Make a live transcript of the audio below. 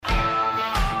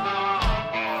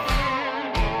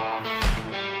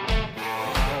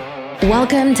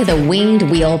Welcome to the Winged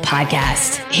Wheel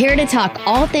Podcast. Here to talk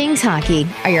all things hockey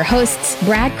are your hosts,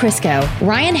 Brad Crisco,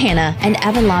 Ryan Hanna, and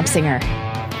Evan Lobsinger.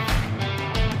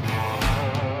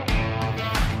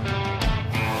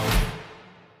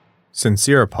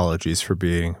 Sincere apologies for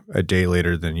being a day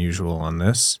later than usual on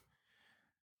this.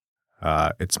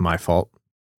 It's my fault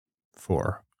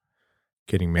for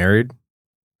getting married.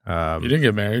 You didn't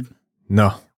get married?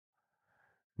 No.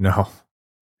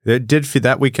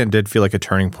 That weekend did feel like a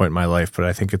turning point in my life, but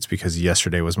I think it's because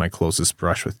yesterday was my closest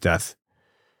brush with death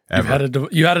ever.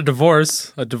 You had a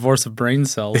divorce of brain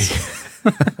cells.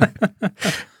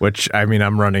 Which, I mean,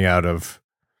 I'm running out of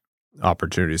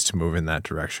opportunities to move in that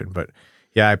direction. But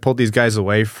yeah, I pulled these guys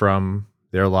away from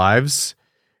their lives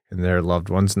and their loved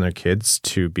ones and their kids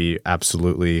to be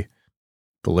absolutely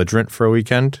belligerent for a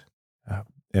weekend.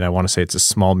 And I want to say it's a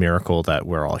small miracle that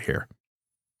we're all here.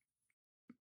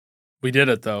 We did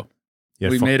it, though.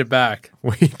 We made it back.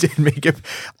 We did make it.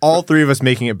 All three of us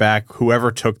making it back. Whoever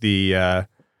took whoever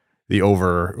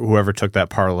took that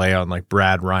parlay on like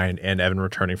Brad, Ryan, and Evan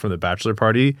returning from the bachelor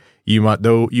party, you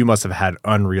must have had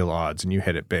unreal odds, and you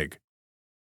hit it big.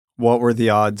 What were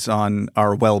the odds on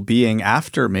our well-being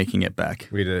after making it back?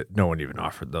 No one even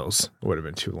offered those. It would have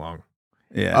been too long.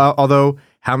 Yeah. Although,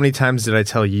 how many times did I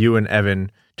tell you and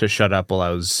Evan to shut up while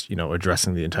I was,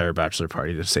 addressing the entire bachelor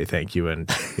party to say thank you and,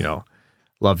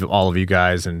 love all of you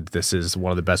guys, and this is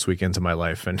one of the best weekends of my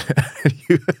life. And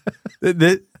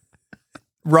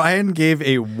Ryan gave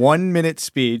a 1-minute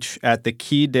speech at the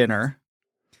key dinner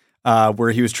where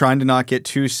he was trying to not get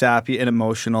too sappy and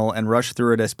emotional and rush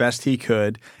through it as best he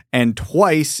could. And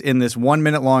twice in this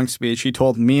 1-minute long speech, he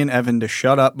told me and Evan to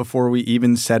shut up before we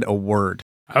even said a word.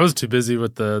 I was too busy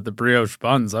with the brioche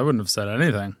buns. I wouldn't have said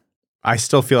anything. I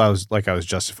still feel I was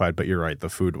justified, but you're right. The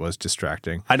food was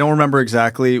distracting. I don't remember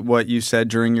exactly what you said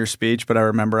during your speech, but I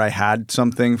remember I had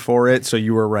something for it. So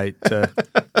you were right to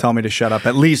tell me to shut up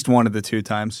at least one of the two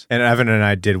times. And Evan and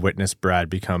I did witness Brad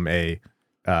become a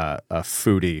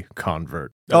foodie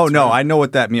convert. Right. I know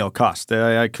what that meal cost.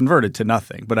 I converted to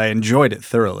nothing, but I enjoyed it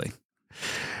thoroughly.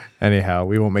 Anyhow,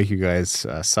 we won't make you guys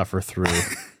suffer through.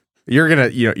 You're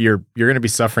gonna be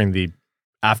suffering the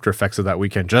after effects of that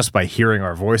weekend just by hearing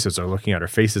our voices or looking at our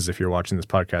faces if you're watching this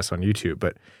podcast on YouTube.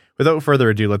 But without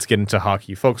further ado, let's get into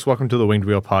hockey. Folks, welcome to the Winged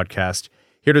Wheel Podcast.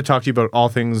 Here to talk to you about all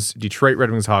things Detroit Red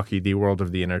Wings hockey, the world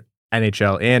of the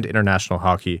NHL and international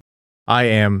hockey. I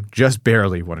am just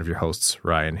barely one of your hosts,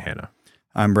 Ryan Hanna.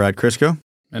 I'm Brad Crisco.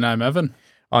 And I'm Evan.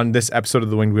 On this episode of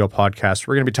the Winged Wheel Podcast,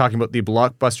 we're going to be talking about the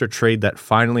blockbuster trade that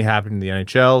finally happened in the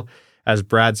NHL as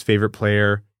Brad's favorite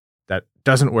player that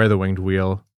doesn't wear the winged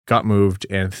wheel got moved,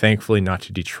 and thankfully not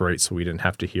to Detroit, so we didn't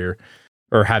have to hear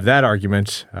or have that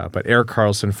argument. But Erik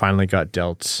Karlsson finally got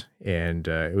dealt, and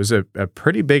it was a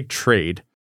pretty big trade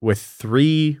with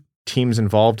 3 teams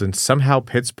involved, and somehow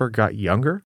Pittsburgh got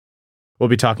younger. We'll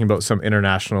be talking about some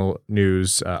international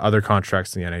news, other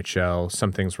contracts in the NHL,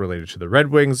 some things related to the Red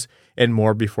Wings, and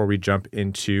more before we jump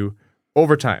into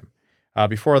overtime.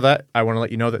 Before that, I want to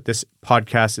let you know that this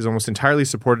podcast is almost entirely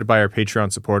supported by our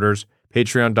Patreon supporters,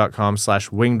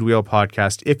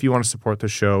 patreon.com/wingedwheelpodcast. If you want to support the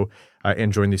show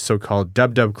and join the so-called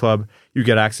Dub Club, you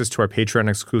get access to our Patreon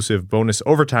exclusive bonus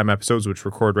overtime episodes, which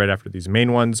record right after these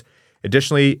main ones.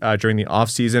 Additionally, during the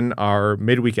off-season, our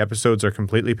midweek episodes are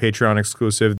completely Patreon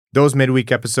exclusive. Those midweek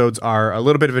episodes are a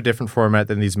little bit of a different format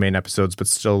than these main episodes, but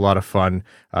still a lot of fun.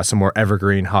 Some more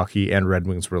evergreen hockey and Red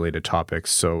Wings related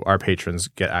topics. So our patrons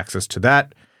get access to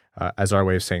that as our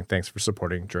way of saying thanks for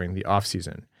supporting during the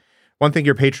off-season. One thing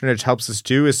your patronage helps us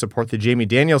do is support the Jamie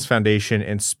Daniels Foundation.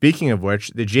 And speaking of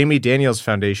which, the Jamie Daniels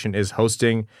Foundation is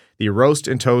hosting the Roast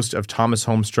and Toast of Thomas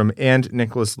Holmstrom and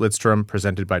Nicholas Lidstrom,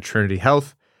 presented by Trinity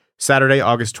Health, Saturday,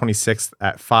 August 26th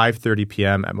at 5:30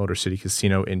 p.m. at Motor City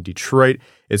Casino in Detroit.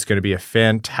 It's going to be a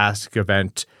fantastic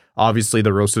event. Obviously,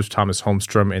 the Roast of Thomas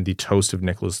Holmstrom and the Toast of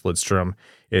Nicholas Lidstrom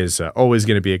is always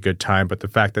going to be a good time. But the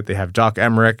fact that they have Doc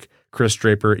Emmerich, Chris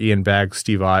Draper, Ian Bagg,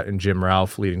 Steve Ott, and Jim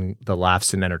Ralph leading the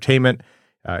laughs and entertainment,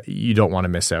 you don't want to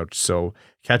miss out. So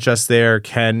catch us there.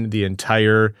 Ken, the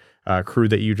entire crew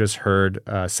that you just heard,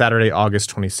 Saturday,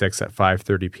 August 26th at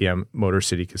 5:30 p.m. Motor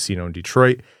City Casino in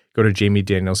Detroit. Go to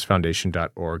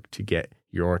jamiedanielsfoundation.org to get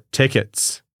your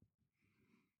tickets.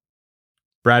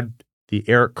 Brad, the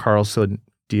Erik Karlsson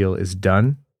deal is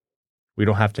done. We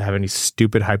don't have to have any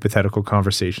stupid hypothetical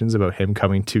conversations about him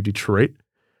coming to Detroit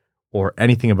or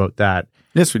anything about that.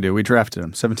 Yes, we do. We drafted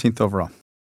him 17th overall.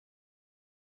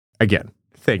 Again,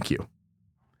 thank you.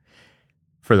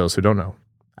 For those who don't know,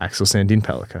 Axel Sandin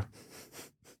Pellikka.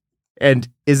 And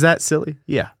is that silly?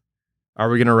 Yeah. Are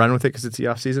we going to run with it because it's the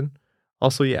offseason?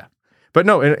 Also, yeah. But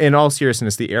no, in all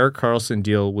seriousness, the Erik Karlsson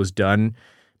deal was done.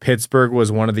 Pittsburgh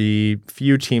was one of the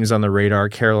few teams on the radar.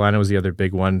 Carolina was the other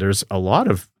big one. There's a lot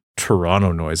of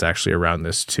Toronto noise actually around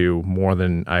this too, more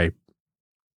than I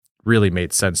really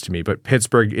made sense to me. But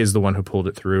Pittsburgh is the one who pulled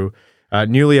it through.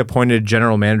 Newly appointed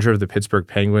general manager of the Pittsburgh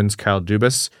Penguins, Kyle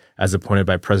Dubas, as appointed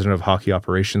by president of hockey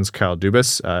operations, Kyle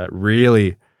Dubas,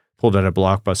 really pulled out a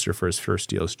blockbuster for his first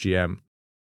deal as GM.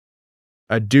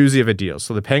 A doozy of a deal.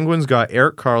 So the Penguins got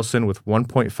Erik Karlsson with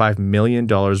 $1.5 million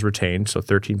retained, so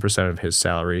 13% of his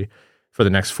salary for the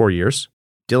next 4 years.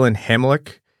 Dylan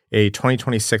Hamelic, a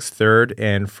 2026 third,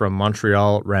 and from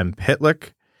Montreal, Rem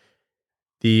Pitlick.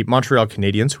 The Montreal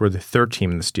Canadiens, who were the third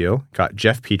team in this deal, got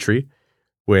Jeff Petrie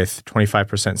with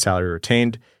 25% salary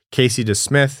retained, Casey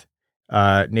DeSmith,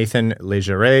 Nathan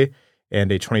Legere,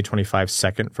 and a 2025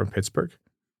 second from Pittsburgh.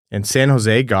 And San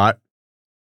Jose got,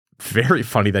 very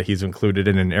funny that he's included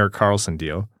in an Erik Karlsson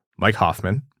deal, Mike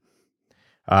Hoffman,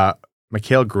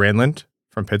 Mikael Granlund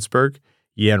from Pittsburgh,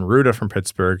 Jan Ruda from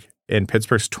Pittsburgh, and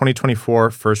Pittsburgh's 2024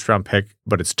 first-round pick,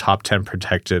 but it's top 10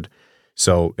 protected.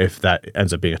 So if that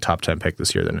ends up being a top 10 pick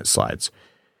this year, then it slides.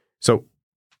 So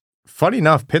funny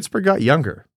enough, Pittsburgh got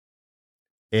younger.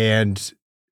 And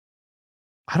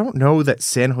I don't know that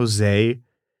San Jose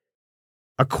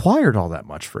acquired all that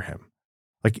much for him.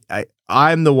 Like,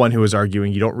 I'm the one who was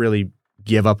arguing you don't really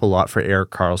give up a lot for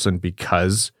Erik Karlsson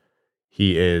because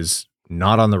he is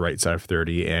not on the right side of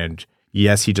 30. And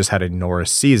yes, he just had a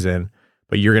Norris season,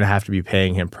 but you're going to have to be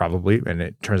paying him probably, and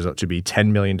it turns out to be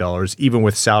 $10 million, even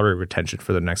with salary retention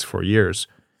for the next 4 years.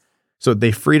 So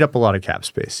they freed up a lot of cap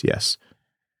space, yes.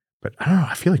 But I don't know,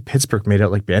 I feel like Pittsburgh made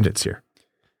out like bandits here.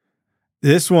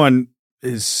 This one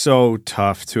is so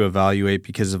tough to evaluate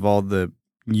because of all the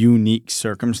unique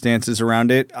circumstances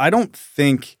around it. I don't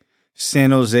think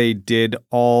San Jose did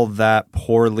all that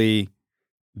poorly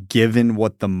given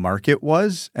what the market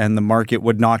was, and the market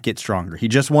would not get stronger. He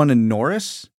just won a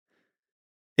Norris.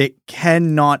 It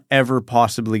cannot ever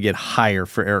possibly get higher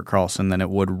for Erik Karlsson than it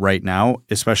would right now,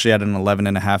 especially at an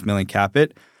 $11.5 million cap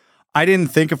hit. I didn't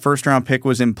think a first-round pick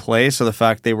was in play, so the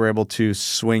fact they were able to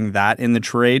swing that in the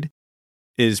trade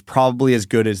is probably as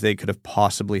good as they could have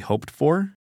possibly hoped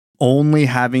for. Only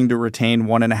having to retain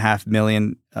 $1.5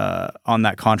 million on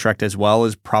that contract as well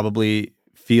is probably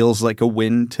feels like a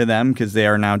win to them because they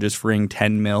are now just freeing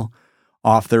 $10 million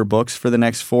off their books for the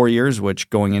next 4 years,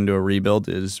 which going into a rebuild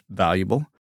is valuable.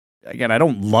 Again, I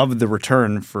don't love the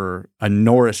return for a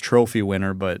Norris Trophy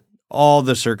winner, but all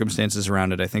the circumstances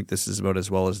around it, I think this is about as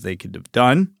well as they could have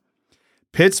done.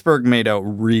 Pittsburgh made out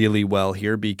really well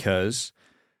here because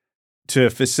to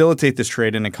facilitate this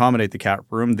trade and accommodate the cap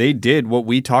room, they did what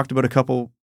we talked about a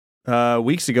couple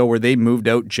weeks ago where they moved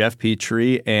out Jeff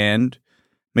Petrie and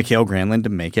Mikael Granlund to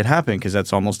make it happen because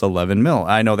that's almost $11 million.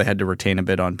 I know they had to retain a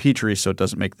bit on Petrie, so it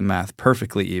doesn't make the math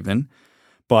perfectly even,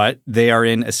 but they are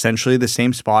in essentially the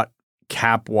same spot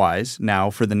cap-wise now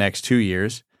for the next 2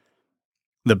 years.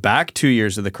 The back 2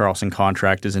 years of the Karlsson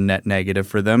contract is a net negative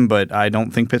for them, but I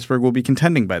don't think Pittsburgh will be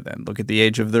contending by then. Look at the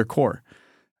age of their core.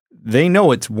 They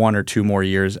know it's 1 or 2 more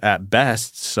years at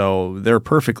best, so they're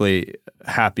perfectly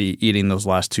happy eating those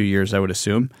last 2 years, I would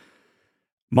assume.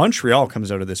 Montreal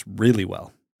comes out of this really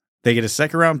well. They get a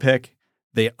second-round pick.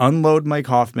 They unload Mike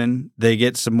Hoffman. They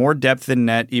get some more depth in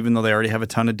net, even though they already have a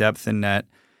ton of depth in net.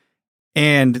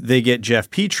 And they get Jeff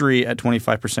Petrie at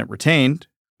 25% retained,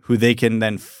 who they can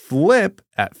then flip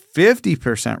at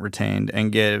 50% retained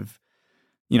and give,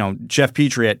 Jeff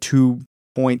Petrie at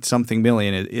 2-point-something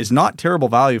million is not terrible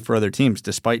value for other teams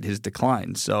despite his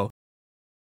decline. So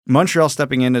Montreal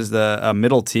stepping in as the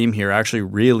middle team here actually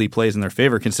really plays in their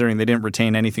favor considering they didn't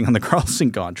retain anything on the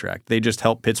Karlsson contract. They just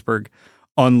helped Pittsburgh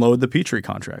unload the Petrie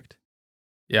contract.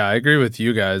 Yeah, I agree with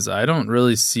you guys. I don't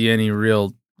really see any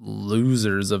real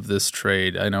losers of this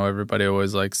trade. I know everybody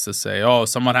always likes to say, oh,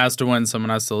 someone has to win, someone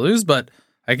has to lose, but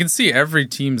I can see every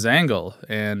team's angle.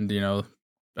 And,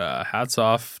 hats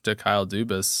off to Kyle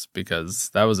Dubas because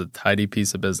that was a tidy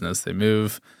piece of business. They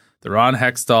move the Ron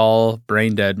Hextall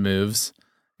brain dead moves,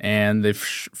 and they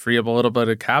free up a little bit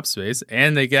of cap space,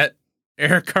 and they get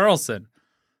Erik Karlsson.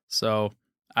 So,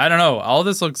 I don't know. All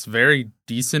this looks very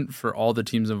decent for all the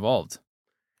teams involved.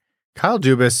 Kyle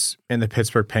Dubas and the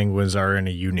Pittsburgh Penguins are in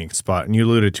a unique spot, and you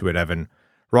alluded to it, Evan.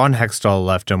 Ron Hextall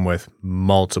left them with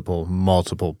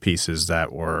multiple pieces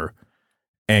that were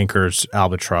anchors,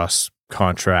 albatross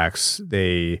contracts.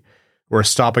 They were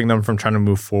stopping them from trying to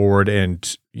move forward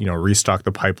and, restock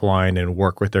the pipeline and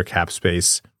work with their cap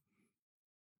space.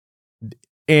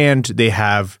 And they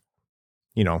have,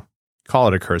 call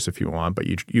it a curse if you want, but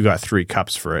you got 3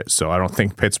 cups for it. So I don't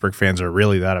think Pittsburgh fans are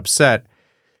really that upset.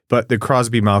 But the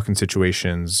Crosby-Malkin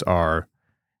situations are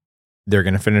they're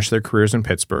going to finish their careers in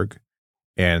Pittsburgh,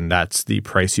 and that's the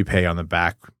price you pay on the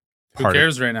back Who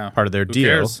cares right now? Part of their Who deal.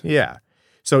 Cares? Yeah.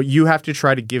 So you have to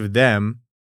try to give them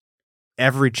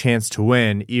every chance to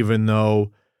win, even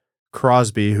though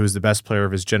Crosby, who's the best player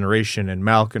of his generation, and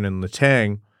Malkin and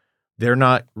Letang, they're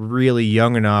not really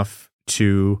young enough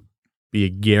to be a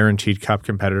guaranteed cup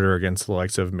competitor against the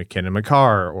likes of McKinnon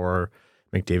Makar or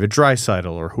McDavid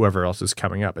Draisaitl or whoever else is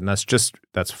coming up. And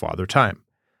that's father time.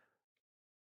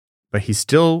 But he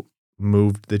still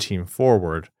moved the team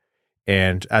forward.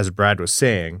 And as Brad was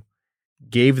saying,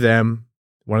 gave them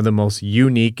one of the most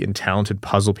unique and talented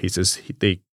puzzle pieces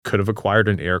they could have acquired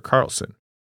in Erik Karlsson.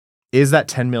 Is that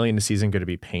 $10 million a season going to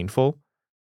be painful?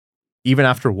 Even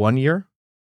after 1 year?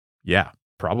 Yeah,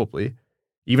 probably.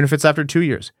 Even if it's after 2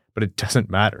 years. But it doesn't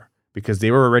matter because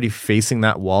they were already facing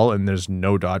that wall and there's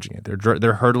no dodging it.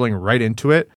 They're hurtling right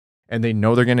into it and they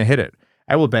know they're going to hit it.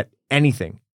 I will bet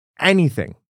anything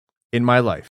in my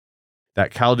life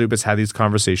that Kyle Dubas had these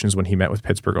conversations when he met with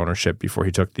Pittsburgh ownership before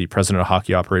he took the president of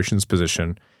hockey operations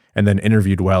position and then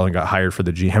interviewed well and got hired for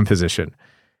the GM position.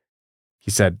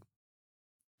 He said,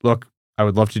 look, I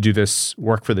would love to do this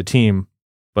work for the team,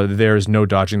 but there is no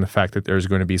dodging the fact that there's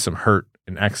going to be some hurt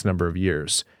in X number of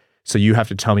years. So you have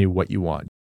to tell me what you want.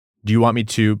 Do you want me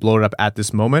to blow it up at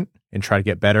this moment and try to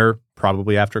get better,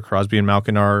 probably after Crosby and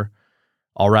Malkin are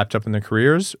all wrapped up in their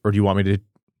careers? Or do you want me to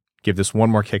give this one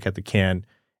more kick at the can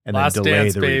and Last then delay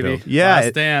dance, the baby. rebuild? Yeah,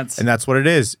 Last dance. And that's what it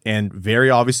is. And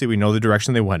very obviously, we know the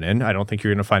direction they went in. I don't think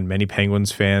you're going to find many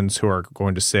Penguins fans who are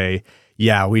going to say,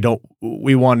 yeah,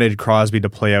 we wanted Crosby to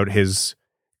play out his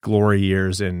glory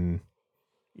years in,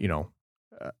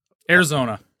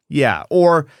 Arizona. Yeah,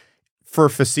 or for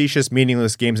facetious,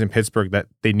 meaningless games in Pittsburgh that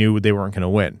they knew they weren't going to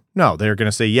win. No, they're going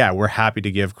to say, yeah, we're happy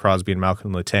to give Crosby and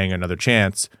Malkin Letang another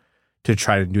chance to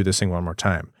try to do this thing one more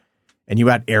time. And you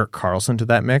add Erik Karlsson to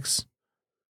that mix.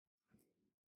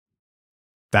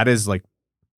 That is like,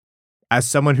 as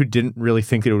someone who didn't really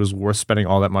think that it was worth spending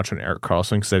all that much on Erik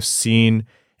Karlsson, because I've seen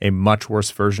a much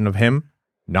worse version of him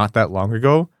not that long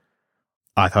ago,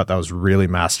 I thought that was really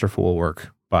masterful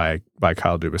work by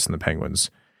Kyle Dubas and the Penguins.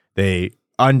 They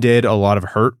undid a lot of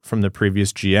hurt from the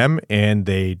previous GM, and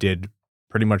they did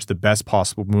pretty much the best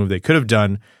possible move they could have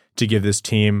done to give this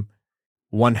team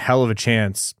one hell of a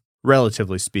chance,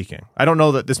 relatively speaking. I don't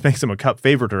know that this makes them a cup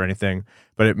favorite or anything,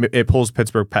 but it pulls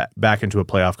Pittsburgh back into a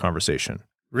playoff conversation.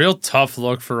 Real tough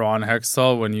look for Ron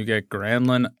Hextall when you get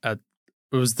Granlund at,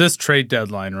 it was this trade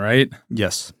deadline, right?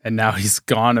 Yes. And now he's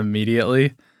gone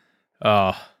immediately.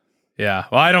 Oh, yeah.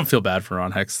 Well, I don't feel bad for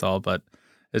Ron Hextall, but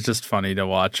it's just funny to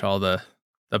watch all the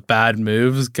bad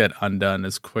moves get undone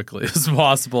as quickly as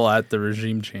possible at the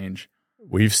regime change.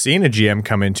 We've seen a GM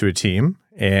come into a team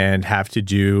and have to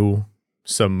do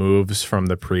some moves from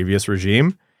the previous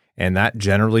regime, and that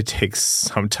generally takes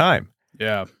some time.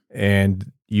 Yeah.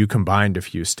 And you combined a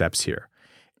few steps here.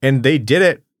 And they did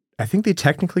it. I think they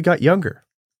technically got younger.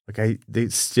 They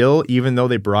still, even though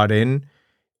they brought in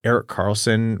Erik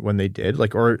Karlsson when they did,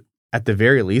 or at the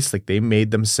very least, they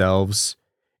made themselves.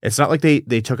 It's not like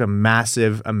they took a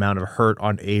massive amount of hurt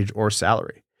on age or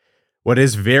salary. What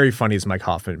is very funny is Mike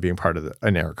Hoffman being part of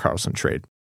an Erik Karlsson trade.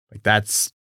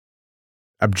 That's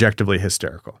objectively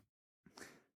hysterical.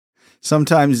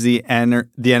 Sometimes the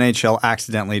NHL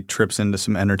accidentally trips into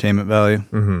some entertainment value.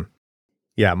 Mm-hmm.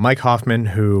 Yeah, Mike Hoffman,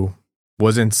 who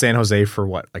was in San Jose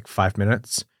for 5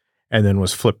 minutes and then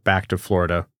was flipped back to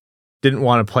Florida, didn't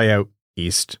want to play out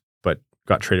east, but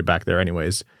got traded back there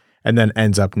anyways, and then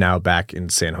ends up now back in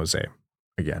San Jose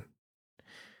again.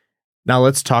 Now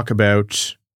let's talk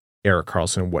about Erik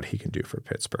Karlsson and what he can do for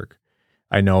Pittsburgh.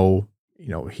 I know,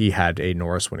 he had a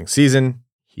Norris winning season.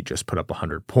 He just put up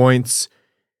 100 points.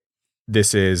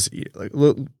 This is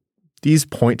these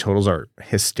point totals are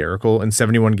hysterical. In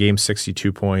 71 games,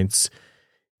 62 points.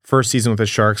 First season with the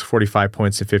Sharks, 45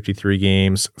 points in 53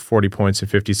 games, 40 points in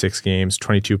 56 games,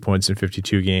 22 points in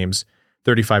 52 games,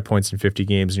 35 points in 50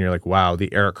 games. And you're like, wow,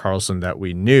 the Erik Karlsson that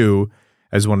we knew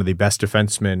as one of the best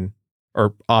defensemen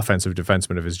or offensive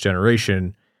defensemen of his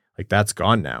generation, that's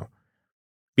gone now.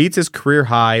 Beats his career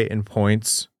high in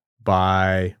points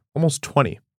by almost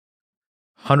 20.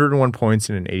 101 points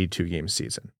in an 82-game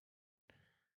season.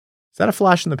 Is that a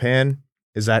flash in the pan?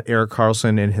 Is that Erik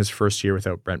Karlsson in his first year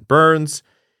without Brent Burns?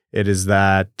 It is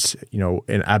that,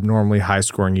 an abnormally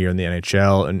high-scoring year in the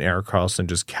NHL, and Erik Karlsson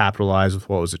just capitalized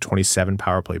with 27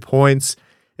 power play points?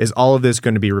 Is all of this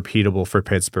going to be repeatable for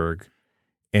Pittsburgh?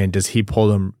 And does he pull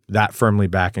them that firmly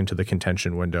back into the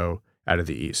contention window out of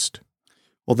the East?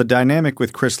 Well, the dynamic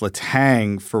with Chris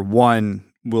Letang, for one,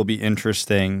 will be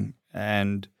interesting.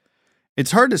 And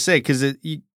it's hard to say because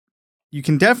you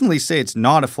can definitely say it's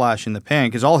not a flash in the pan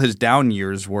because all his down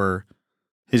years were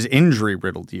his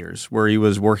injury-riddled years where he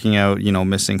was working out,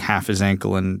 missing half his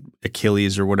ankle and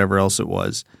Achilles or whatever else it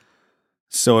was.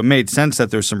 So it made sense that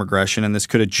there's some regression, and this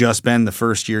could have just been the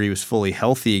first year he was fully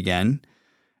healthy again.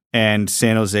 And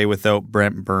San Jose without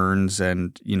Brent Burns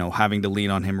and, having to lean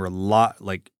on him a lot,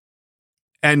 like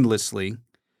endlessly.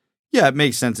 Yeah, it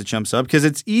makes sense it jumps up because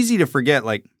it's easy to forget,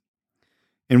 like,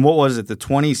 in what was it, the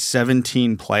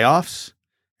 2017 playoffs?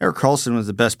 Erik Karlsson was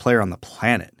the best player on the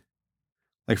planet.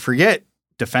 Like, forget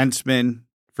defensemen,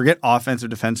 forget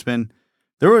offensive defensemen.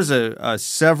 There was a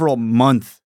several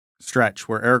month stretch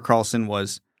where Erik Karlsson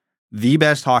was the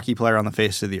best hockey player on the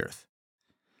face of the earth.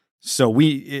 So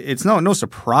it's no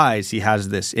surprise he has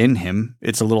this in him.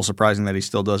 It's a little surprising that he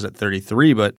still does at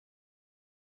 33, but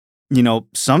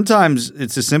sometimes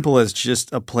it's as simple as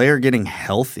just a player getting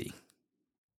healthy.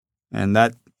 And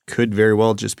that could very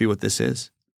well just be what this is.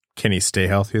 Can he stay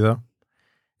healthy though?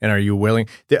 And are you willing?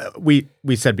 We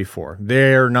said before,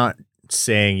 they're not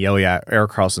saying, oh yeah,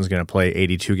 Erik Karlsson's going to play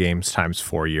 82 games times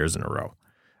 4 years in a row.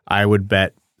 I would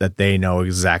bet that they know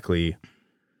exactly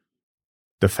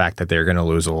the fact that they're going to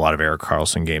lose a lot of Erik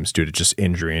Karlsson games due to just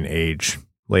injury and age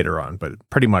later on. But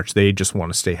pretty much they just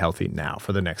want to stay healthy now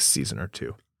for the next season or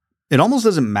two. It almost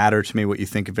doesn't matter to me what you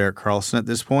think of Erik Karlsson at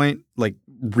this point. Like,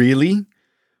 really?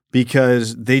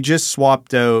 Because they just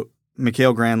swapped out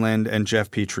Mikael Granlund and Jeff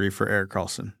Petrie for Erik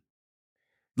Karlsson.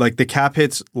 Like, the cap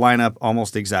hits line up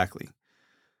almost exactly.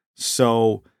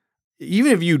 So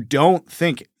even if you don't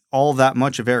think all that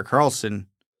much of Erik Karlsson,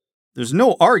 there's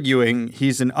no arguing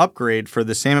he's an upgrade for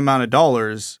the same amount of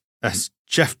dollars as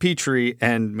Jeff Petrie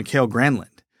and Mikael Granlund.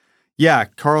 Yeah,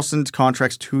 Karlsson's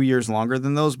contract's 2 years longer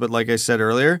than those, but like I said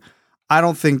earlier, I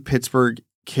don't think Pittsburgh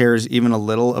cares even a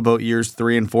little about years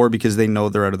 3 and 4 because they know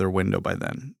they're out of their window by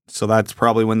then. So that's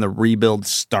probably when the rebuild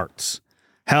starts.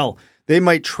 Hell, they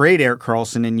might trade Erik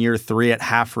Karlsson in year 3 at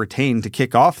half retained to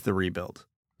kick off the rebuild.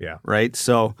 Yeah. Right?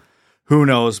 So who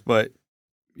knows? But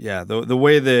yeah, the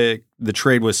way the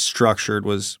trade was structured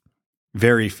was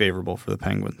very favorable for the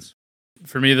Penguins.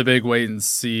 For me, the big wait and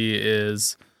see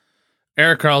is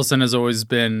Erik Karlsson has always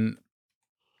been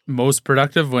most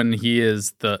productive when he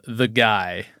is the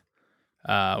guy.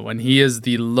 When he is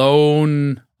the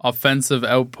lone offensive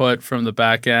output from the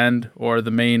back end or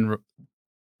the main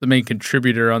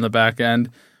contributor on the back end.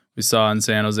 We saw in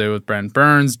San Jose with Brent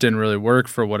Burns, didn't really work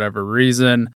for whatever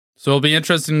reason. So it'll be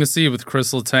interesting to see with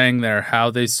Chris Letang there how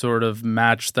they sort of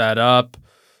match that up,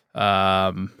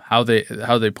 how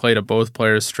they play to both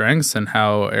players' strengths and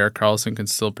how Erik Karlsson can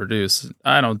still produce.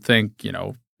 I don't think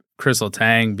Chris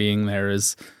Letang being there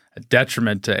is a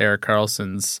detriment to Erik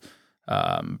Karlsson's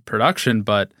production,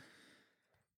 but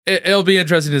it'll be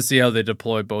interesting to see how they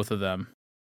deploy both of them.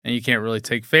 And you can't really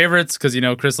take favorites because,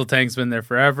 Chris Letang's been there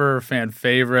forever, fan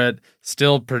favorite,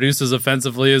 still produces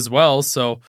offensively as well.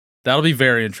 So that'll be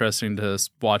very interesting to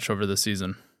watch over the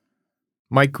season.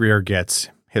 Mike Grier gets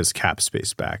his cap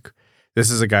space back. This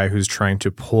is a guy who's trying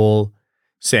to pull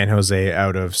San Jose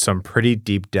out of some pretty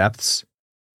deep depths.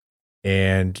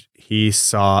 And he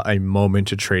saw a moment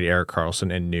to trade Erik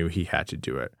Karlsson and knew he had to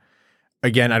do it.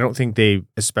 Again, I don't think they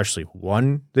especially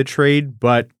won the trade,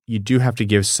 but you do have to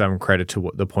give some credit to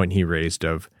what the point he raised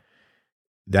of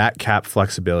that cap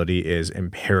flexibility is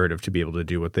imperative to be able to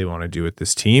do what they want to do with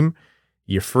this team.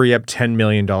 You free up $10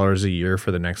 million a year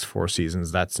for the next 4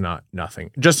 seasons. That's not nothing.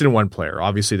 Just in one player.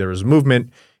 Obviously, there was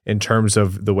movement in terms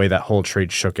of the way that whole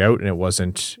trade shook out, and it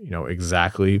wasn't,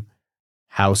 exactly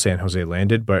how San Jose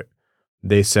landed, but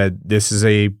they said this is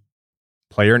a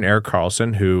player in Erik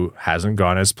Karlsson who hasn't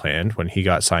gone as planned when he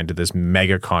got signed to this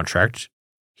mega contract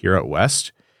here at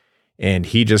West. And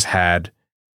he just had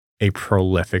a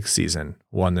prolific season,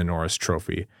 won the Norris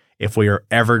Trophy. If we are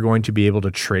ever going to be able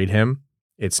to trade him,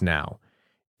 it's now.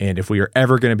 And if we are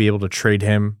ever going to be able to trade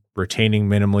him, retaining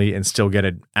minimally and still get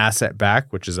an asset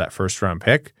back, which is that first round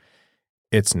pick,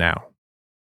 it's now.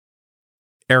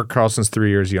 Erik Karlsson's 3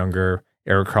 years younger.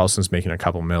 Erik Karlsson's making a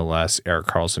couple mil less. Erik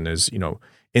Karlsson is,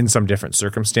 in some different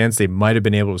circumstance. They might have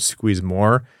been able to squeeze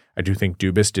more. I do think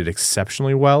Dubas did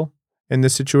exceptionally well in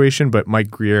this situation, but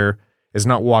Mike Grier is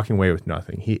not walking away with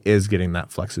nothing. He is getting that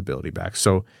flexibility back.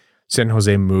 So San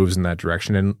Jose moves in that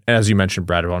direction. And as you mentioned,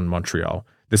 Brad, on Montreal,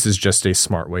 this is just a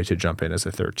smart way to jump in as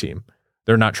a third team.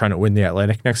 They're not trying to win the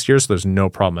Atlantic next year, so there's no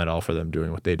problem at all for them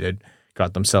doing what they did.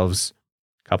 Got themselves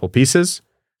a couple pieces,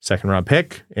 second round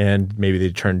pick, and maybe they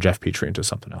turn Jeff Petrie into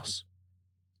something else.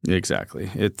 Exactly.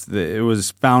 It was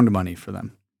found money for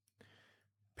them.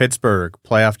 Pittsburgh,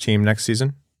 playoff team next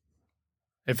season?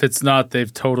 If it's not,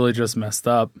 they've totally just messed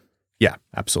up. Yeah,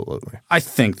 absolutely. I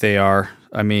think they are.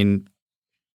 I mean,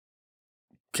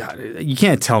 God, you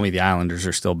can't tell me the Islanders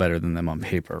are still better than them on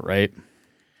paper, right?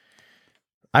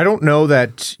 I don't know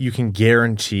that you can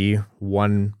guarantee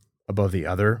one above the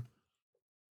other.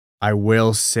 I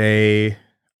will say,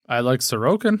 I like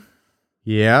Sorokin.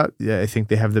 yeah, I think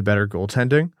they have the better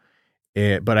goaltending.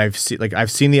 But I've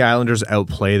seen the Islanders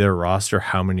outplay their roster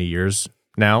how many years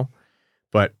now?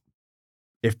 But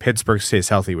if Pittsburgh stays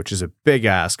healthy, which is a big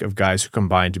ask of guys who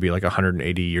combine to be like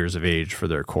 180 years of age for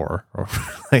their core, or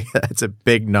like that's a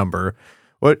big number.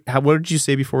 What did you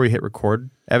say before we hit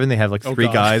record, Evan? They have like three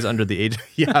guys under the age.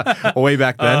 Yeah, way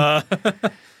back then.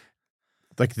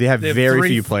 Like they have very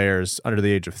few players under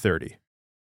the age of 30.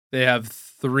 They have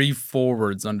 3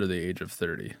 forwards under the age of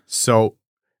 30. So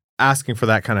asking for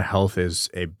that kind of health is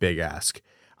a big ask.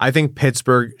 I think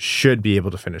Pittsburgh should be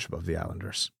able to finish above the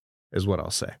Islanders, is what I'll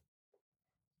say.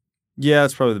 Yeah,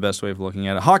 that's probably the best way of looking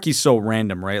at it. Hockey's so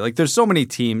random, right? Like, there's so many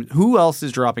teams. Who else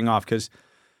is dropping off? Because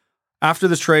after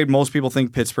this trade, most people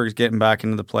think Pittsburgh's getting back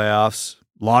into the playoffs.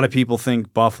 A lot of people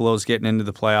think Buffalo's getting into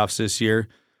the playoffs this year.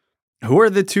 Who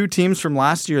are the 2 teams from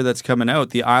last year that's coming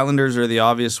out? The Islanders are the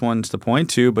obvious ones to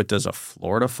point to, but does a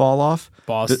Florida fall off?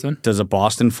 Boston. Does a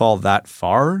Boston fall that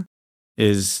far?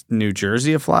 Is New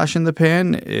Jersey a flash in the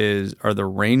pan? Are the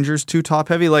Rangers too top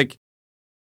heavy? Like,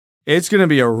 it's going to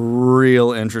be a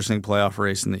real interesting playoff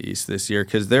race in the East this year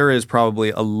because there is probably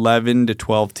 11 to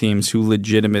 12 teams who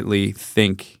legitimately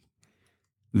think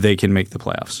they can make the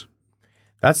playoffs.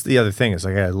 That's the other thing is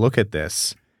like I look at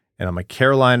this and I'm like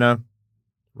Carolina,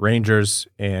 Rangers,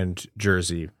 and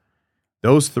Jersey.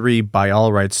 Those 3 by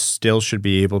all rights still should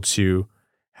be able to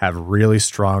have really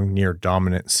strong near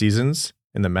dominant seasons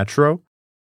in the Metro.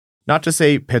 Not to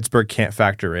say Pittsburgh can't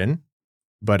factor in,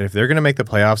 but if they're going to make the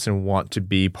playoffs and want to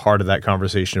be part of that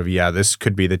conversation of, yeah, this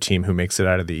could be the team who makes it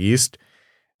out of the East,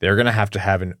 they're going to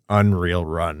have an unreal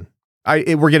run.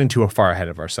 We're getting too far ahead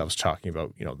of ourselves talking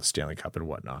about, the Stanley Cup and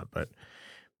whatnot, but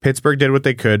Pittsburgh did what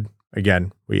they could.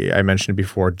 Again, I mentioned it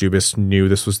before, Dubas knew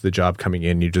this was the job coming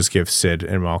in. You just give Sid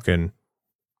and Malkin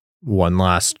one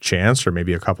last chance or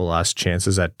maybe a couple last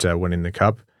chances at winning the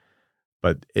Cup.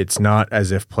 But it's not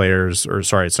as if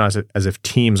it's not as if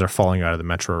teams are falling out of the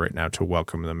Metro right now to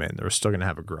welcome them in. They're still going to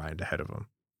have a grind ahead of them.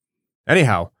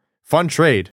 Anyhow, fun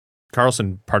trade.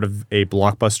 Karlsson, part of a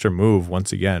blockbuster move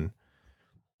once again.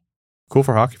 Cool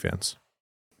for hockey fans.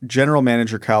 General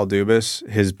manager Kyle Dubas,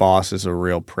 his boss is a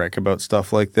real prick about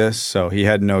stuff like this, so he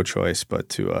had no choice but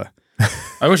to...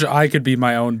 I wish I could be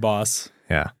my own boss.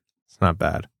 Yeah, it's not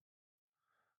bad.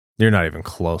 You're not even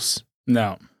close.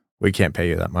 No. We can't pay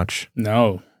you that much.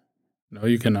 No,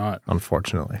 you cannot.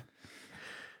 Unfortunately.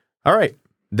 All right.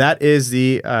 That is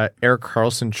the Erik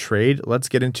Karlsson trade. Let's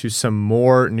get into some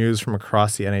more news from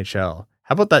across the NHL.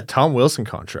 How about that Tom Wilson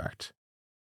contract?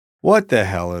 What the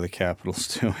hell are the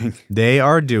Capitals doing? They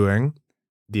are doing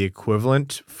the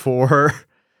equivalent for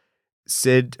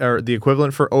Sid, or the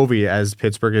equivalent for Ovi as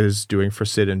Pittsburgh is doing for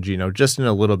Sid and Gino, just in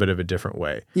a little bit of a different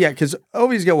way. Yeah, because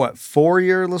Ovi's got, 4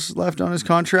 years left on his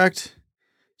contract?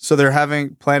 So they're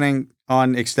planning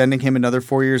on extending him another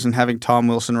 4 years and having Tom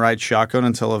Wilson ride shotgun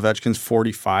until Ovechkin's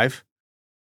 45.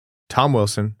 Tom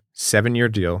Wilson, 7-year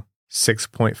deal,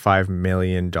 $6.5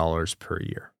 million per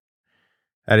year.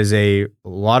 That is a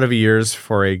lot of years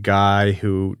for a guy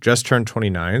who just turned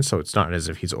 29, so it's not as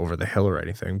if he's over the hill or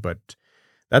anything, but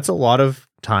that's a lot of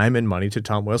time and money to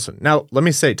Tom Wilson. Now, let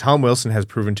me say, Tom Wilson has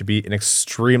proven to be an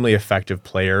extremely effective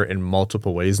player in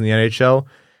multiple ways in the NHL.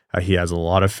 He has a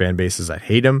lot of fan bases that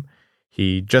hate him.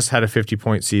 He just had a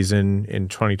 50-point season in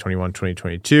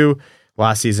 2021-2022.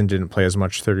 Last season didn't play as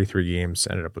much, 33 games,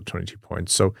 ended up with 22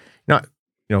 points. So not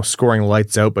scoring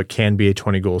lights out, but can be a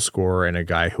 20-goal scorer and a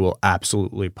guy who will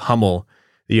absolutely pummel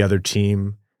the other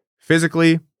team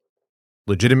physically,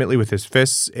 legitimately with his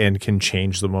fists, and can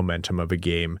change the momentum of a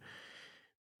game.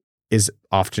 Is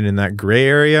often in that gray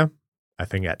area. I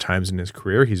think at times in his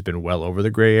career, he's been well over the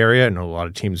gray area, and a lot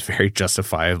of teams very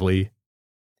justifiably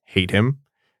hate him.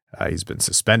 He's been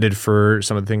suspended for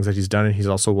some of the things that he's done, and he's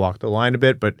also walked the line a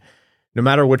bit. But no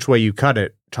matter which way you cut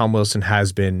it, Tom Wilson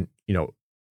has been,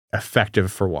 effective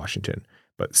for Washington.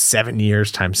 But 7 years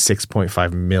times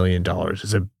 $6.5 million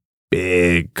is a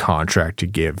big contract to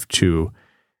give to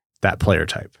that player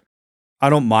type. I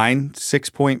don't mind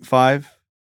 6.5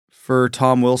 for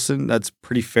Tom Wilson. That's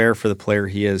pretty fair for the player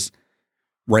he is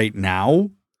right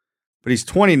now, but he's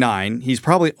 29. He's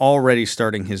probably already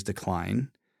starting his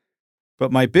decline.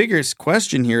 But my biggest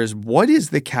question here is, what is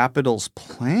the Capitals'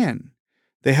 plan?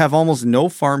 They have almost no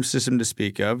farm system to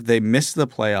speak of. They missed the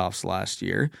playoffs last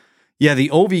year. Yeah, the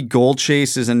Ovi goal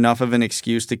chase is enough of an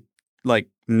excuse to like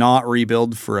not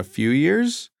rebuild for a few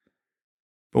years.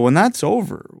 But when that's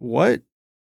over, what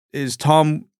is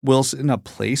Tom Wilson a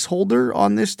placeholder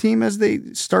on this team as they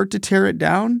start to tear it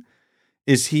down?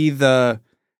 Is he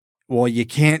you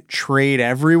can't trade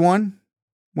everyone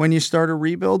when you start a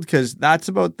rebuild? Because that's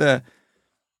about the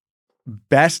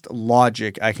best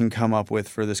logic I can come up with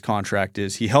for this contract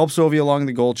is he helps Ovi along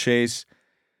the goal chase,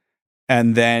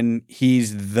 and then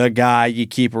he's the guy you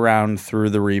keep around through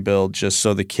the rebuild just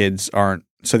so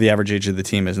the average age of the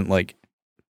team isn't like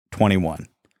 21.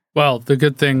 Well, the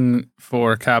good thing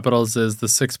for Capitals is the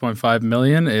 $6.5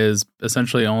 million is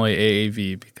essentially only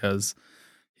AAV because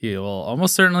he will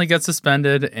almost certainly get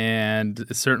suspended and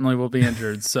certainly will be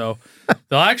injured. So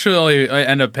they'll actually only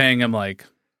end up paying him like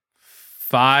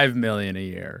 $5 million a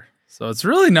year. So it's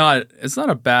really not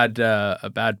a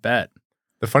bad bet.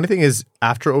 The funny thing is,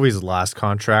 after Ovi's last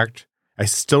contract, I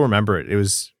still remember it.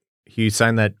 He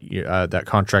signed that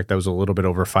contract that was a little bit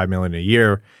over $5 million a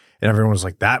year. And everyone was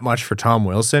like, that much for Tom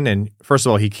Wilson? And first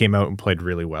of all, he came out and played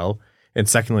really well. And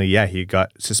secondly, he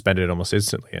got suspended almost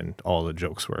instantly. And all the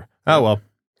jokes were, oh, well,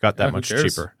 got that much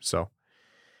cheaper. So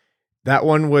that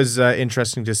one was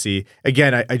interesting to see.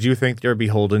 Again, I do think they're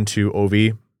beholden to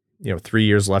Ovi. 3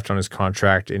 years left on his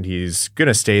contract, and he's going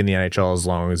to stay in the NHL as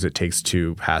long as it takes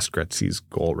to pass Gretzky's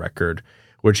goal record,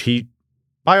 which he,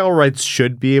 by all rights,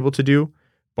 should be able to do,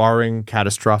 barring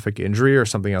catastrophic injury or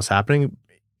something else happening.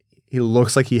 He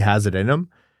looks like he has it in him,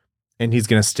 and he's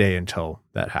going to stay until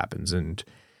that happens. And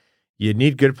you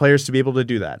need good players to be able to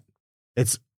do that.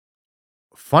 It's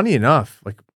funny enough,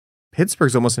 like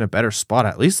Pittsburgh's almost in a better spot.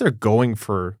 At least they're going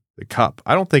for the cup.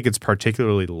 I don't think it's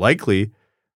particularly likely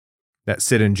that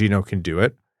Sid and Gino can do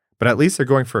it, but at least they're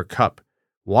going for a cup.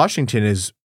 Washington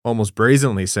is almost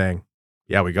brazenly saying,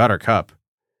 yeah, we got our cup.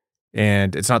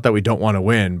 And it's not that we don't want to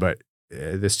win, but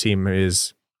this team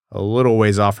is a little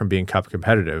ways off from being cup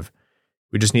competitive.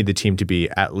 We just need the team to be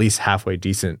at least halfway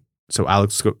decent so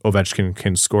Alex Ovechkin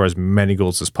can score as many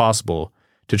goals as possible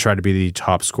to try to be the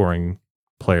top scoring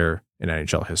player in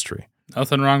NHL history.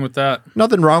 Nothing wrong with that.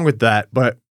 Nothing wrong with that,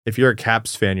 but if you're a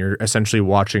Caps fan, you're essentially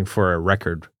watching for a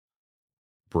record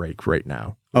break right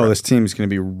now. Oh, this team's going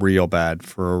to be real bad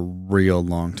for a real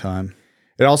long time.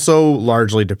 It also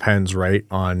largely depends, right,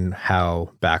 on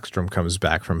how Backstrom comes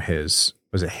back from his,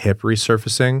 was it hip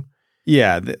resurfacing?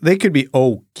 Yeah, they could be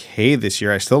okay this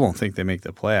year. I still don't think they make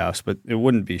the playoffs, but it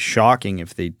wouldn't be shocking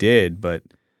if they did. But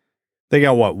they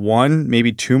got, 1,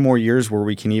 maybe 2 more years where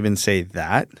we can even say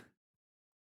that?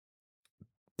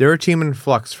 They're a team in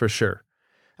flux for sure.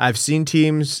 I've seen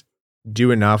teams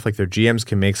do enough, like their GMs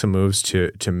can make some moves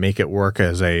to make it work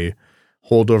as a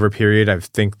holdover period. I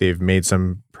think they've made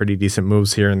some pretty decent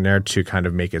moves here and there to kind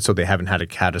of make it so they haven't had a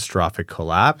catastrophic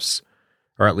collapse,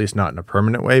 or at least not in a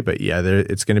permanent way. But yeah,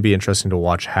 it's going to be interesting to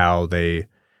watch how they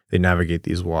navigate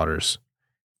these waters.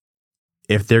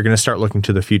 If they're going to start looking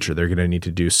to the future, they're going to need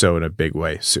to do so in a big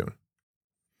way soon.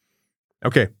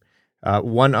 Okay.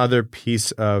 One other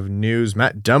piece of news,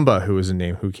 Matt Dumba, who is a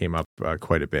name who came up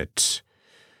quite a bit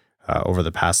over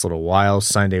the past little while,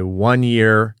 signed a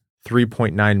 1-year,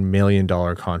 $3.9 million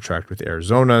contract with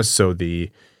Arizona. So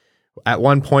at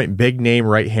one point, big name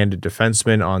right-handed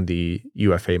defenseman on the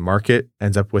UFA market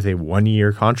ends up with a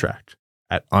 1-year contract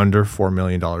at under $4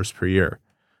 million per year.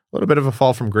 A little bit of a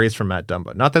fall from grace from Matt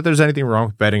Dumba. Not that there's anything wrong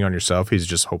with betting on yourself. He's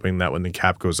just hoping that when the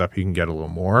cap goes up, he can get a little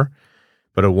more.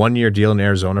 But a 1-year deal in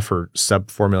Arizona for sub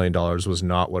 $4 million was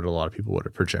not what a lot of people would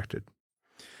have projected.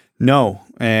 No,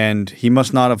 and he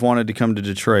must not have wanted to come to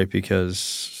Detroit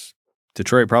because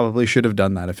Detroit probably should have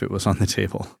done that if it was on the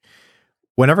table.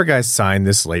 Whenever guys sign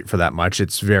this late for that much,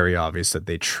 it's very obvious that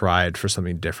they tried for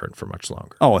something different for much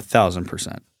longer. Oh,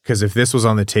 1,000%. Because if this was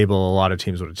on the table, a lot of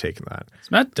teams would have taken that. Is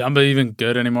Matt Dumba even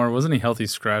good anymore? Wasn't he healthy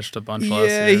scratched a bunch last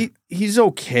year? Yeah, he's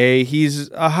okay. He's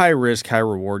a high-risk,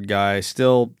 high-reward guy,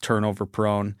 still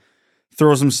turnover-prone.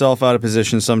 Throws himself out of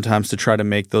position sometimes to try to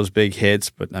make those big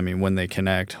hits, but I mean, when they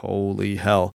connect, holy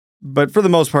hell. But for the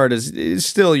most part, is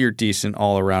still your decent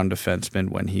all-around defenseman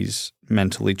when he's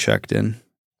mentally checked in.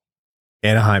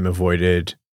 Anaheim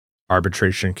avoided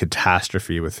arbitration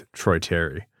catastrophe with Troy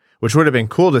Terry, which would have been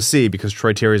cool to see because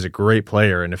Troy Terry is a great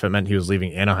player, and if it meant he was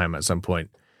leaving Anaheim at some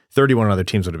point, 31 other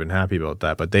teams would have been happy about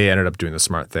that, but they ended up doing the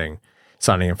smart thing,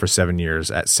 signing him for 7 years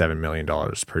at $7 million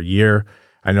per year.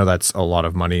 I know that's a lot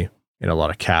of money and a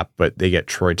lot of cap, but they get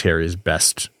Troy Terry's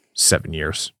best 7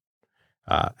 years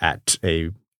at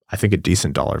I think a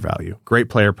decent dollar value. Great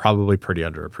player, probably pretty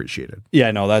underappreciated.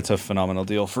 Yeah, no, that's a phenomenal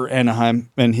deal for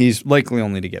Anaheim, and he's likely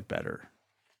only to get better.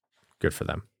 Good for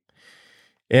them.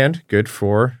 And good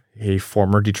for a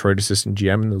former Detroit assistant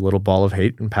GM in the little ball of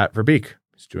hate and Pat Verbeek.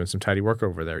 He's doing some tidy work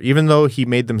over there, even though he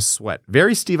made them sweat.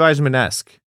 Very Steve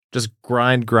Eisman-esque. Just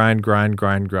grind, and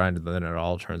then it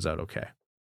all turns out okay.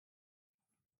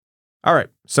 All right,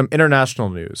 some international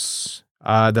news.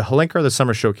 The Hlinka, the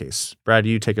Summer Showcase. Brad,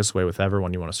 you take us away with whatever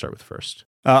one you want to start with first.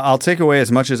 I'll take away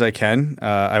as much as I can.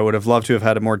 I would have loved to have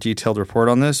had a more detailed report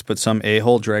on this, but some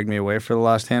a-hole dragged me away for the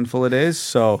last handful of days,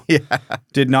 so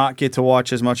did not get to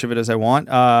watch as much of it as I want.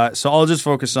 So I'll just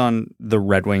focus on the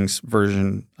Red Wings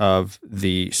version of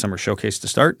the Summer Showcase to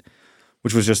start,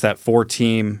 which was just that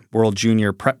 4-team World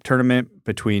Junior Prep Tournament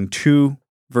between two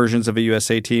versions of a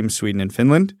USA team, Sweden and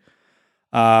Finland.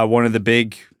 One of the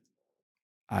big,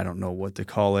 I don't know what to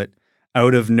call it,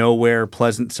 out of nowhere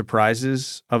pleasant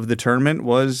surprises of the tournament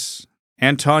was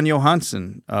Anton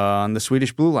Johansson on the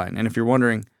Swedish blue line. And if you're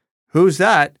wondering, who's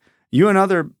that? You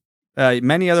and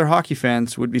many other hockey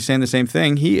fans would be saying the same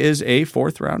thing. He is a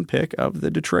 4th-round pick of the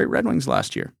Detroit Red Wings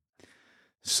last year.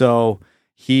 So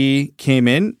he came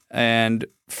in and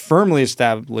firmly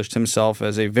established himself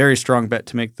as a very strong bet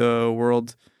to make the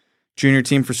World Junior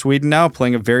team for Sweden now,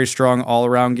 playing a very strong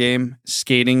all-around game,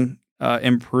 skating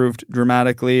improved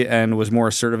dramatically and was more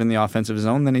assertive in the offensive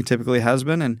zone than he typically has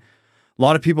been. And a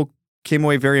lot of people came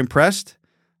away very impressed.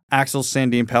 Axel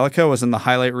Sandin-Pellikka was in the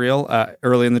highlight reel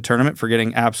early in the tournament for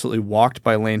getting absolutely walked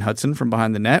by Lane Hudson from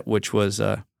behind the net, which was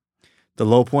the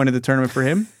low point of the tournament for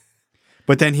him.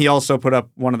 But then he also put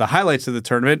up one of the highlights of the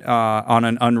tournament on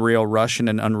an unreal rush and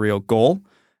an unreal goal.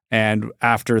 And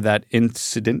after that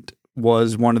incident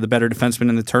was one of the better defensemen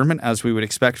in the tournament, as we would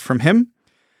expect from him.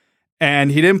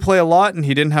 And he didn't play a lot, and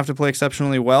he didn't have to play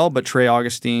exceptionally well, but Trey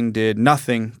Augustine did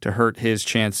nothing to hurt his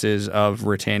chances of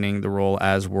retaining the role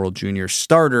as World Junior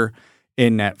starter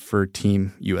in net for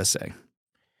Team USA.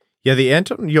 Yeah, the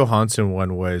Anton Johansson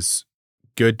one was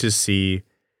good to see.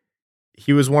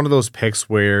 He was one of those picks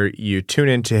where you tune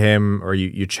into him or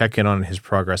you check in on his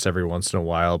progress every once in a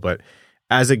while, but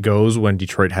as it goes, when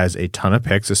Detroit has a ton of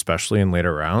picks, especially in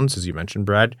later rounds, as you mentioned,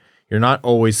 Brad, you're not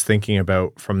always thinking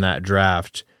about from that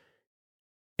draft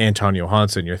Anton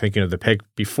Johansson. You're thinking of the pick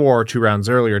before 2 rounds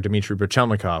earlier, Dmitry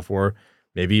Bochelnikov, or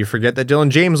maybe you forget that Dylan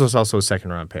James was also a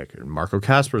 2nd-round pick. And Marco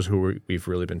Kaspers, who we've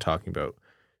really been talking about,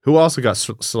 who also got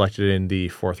selected in the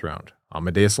 4th round.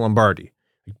 Amadeus Lombardi.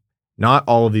 Not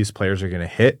all of these players are going to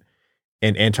hit,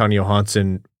 and Anton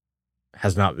Johansson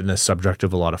has not been the subject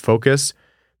of a lot of focus.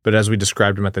 But as we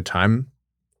described him at the time,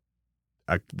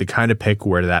 the kind of pick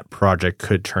where that project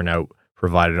could turn out,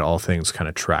 provided all things kind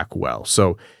of track well.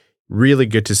 So really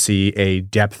good to see a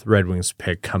depth Red Wings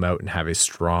pick come out and have a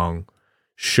strong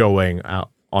showing out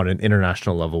on an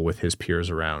international level with his peers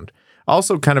around.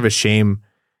 Also kind of a shame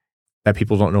that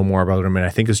people don't know more about him, and I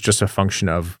think it's just a function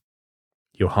of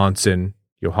Johansson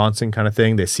kind of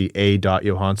thing. They see A.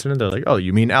 Johansson and they're like, oh,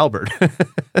 you mean Albert.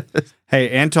 Hey,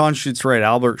 Anton shoots right,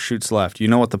 Albert shoots left. You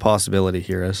know what the possibility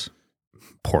here is.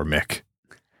 Poor Mick.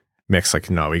 Mick's like,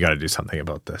 no, we got to do something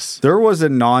about this. There was a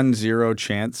non-zero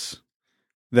chance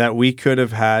that we could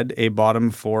have had a bottom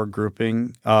 4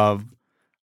 grouping of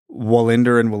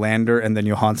Wallinder and Willander and then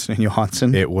Johansson and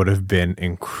Johansson. It would have been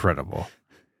incredible.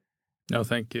 No,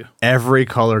 thank you. Every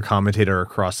color commentator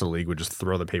across the league would just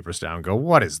throw the papers down and go,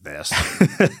 what is this?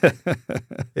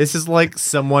 This is like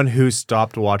someone who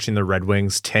stopped watching the Red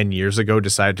Wings 10 years ago,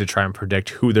 decided to try and predict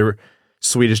who their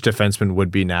Swedish defenseman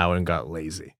would be now and got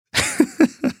lazy.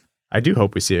 I do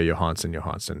hope we see a Johansson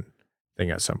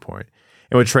thing at some point.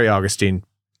 And with Trey Augustine,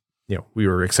 we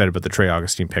were excited about the Trey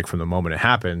Augustine pick from the moment it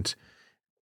happened.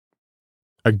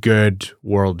 A good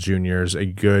World Juniors, a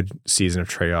good season of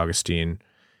Trey Augustine.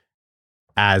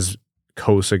 As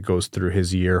Kosa goes through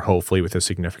his year, hopefully with a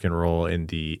significant role in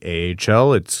the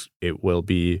AHL, it will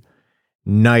be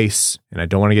nice, and I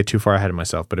don't want to get too far ahead of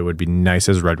myself, but it would be nice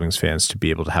as Red Wings fans to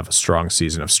be able to have a strong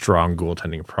season of strong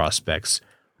goaltending prospects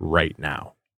right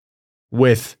now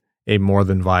with a more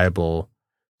than viable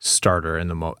starter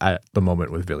at the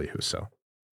moment with Ville Husso.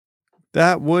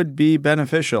 That would be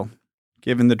beneficial,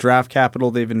 given the draft capital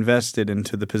they've invested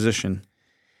into the position.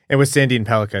 And with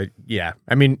Sandin-Pellikka, yeah.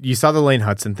 I mean, you saw the Lane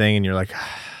Hudson thing, and you're like,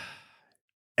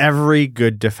 every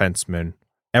good defenseman,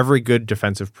 every good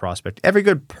defensive prospect, every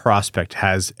good prospect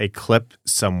has a clip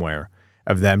somewhere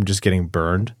of them just getting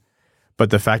burned. But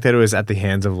the fact that it was at the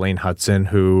hands of Lane Hudson,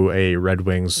 who a Red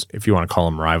Wings, if you want to call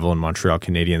him rival in Montreal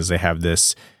Canadiens, they have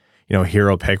this,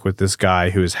 hero pick with this guy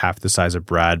who is half the size of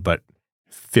Brad, but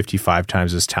 55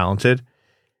 times as talented. And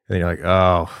then you're like,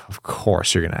 oh, of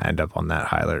course you're going to end up on that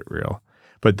highlight reel.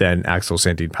 But then Axel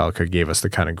Sandin-Pellikka gave us the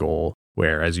kind of goal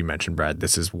where, as you mentioned, Brad,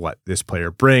 this is what this player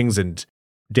brings. And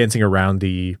dancing around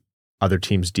the other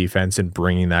teams' defense and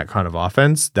bringing that kind of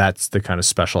offense, that's the kind of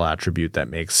special attribute that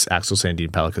makes Axel Sandin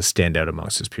Pellikka stand out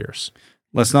amongst his peers.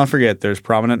 Let's not forget, there's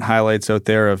prominent highlights out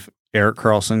there of Erik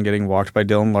Karlsson getting walked by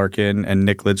Dylan Larkin and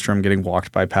Nick Lidstrom getting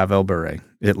walked by Pavel Bure.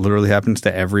 It literally happens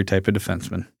to every type of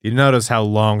defenseman. You notice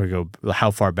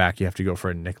how far back you have to go for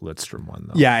a Nick Lidstrom one,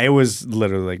 though. Yeah, it was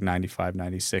literally like 95,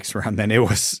 96 around then. It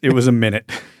was a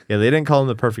minute. Yeah, they didn't call him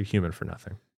the perfect human for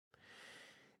nothing.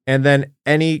 And then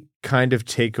any kind of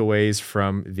takeaways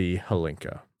from the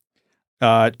Hlinka?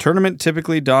 Tournament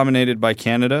typically dominated by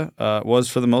Canada, was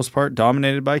for the most part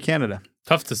dominated by Canada.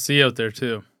 Tough to see out there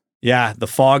too. Yeah, the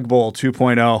Fog Bowl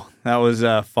 2.0. That was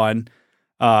fun.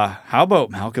 How about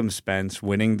Malcolm Spence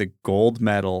winning the gold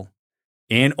medal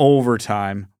in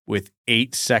overtime with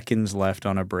 8 seconds left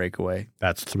on a breakaway?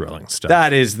 That's thrilling stuff.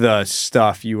 That is the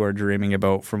stuff you are dreaming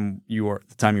about from the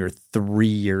time you were 3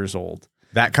 years old.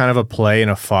 That kind of a play in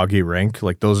a foggy rink,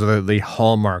 like those are the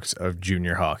hallmarks of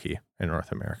junior hockey in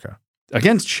North America.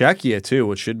 Against Czechia, too,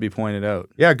 which should be pointed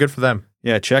out. Yeah, good for them.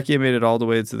 Yeah, Czechia made it all the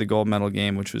way to the gold medal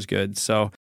game, which was good.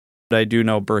 So I do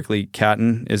know Berkeley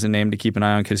Catton is a name to keep an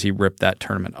eye on because he ripped that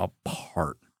tournament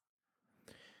apart.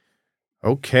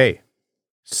 Okay.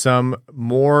 Some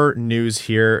more news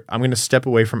here. I'm going to step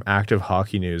away from active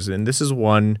hockey news, and this is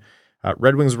one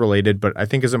Red Wings related, but I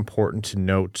think is important to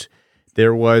note.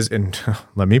 There was, and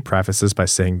let me preface this by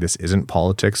saying this isn't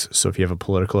politics, so if you have a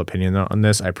political opinion on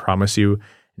this, I promise you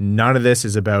none of this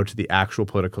is about the actual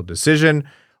political decision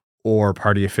or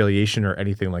party affiliation or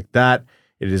anything like that.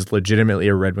 It is legitimately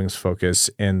a Red Wings focus,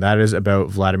 and that is about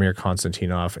Vladimir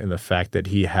Konstantinov and the fact that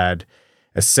he had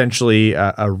essentially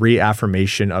a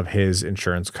reaffirmation of his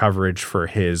insurance coverage for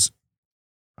his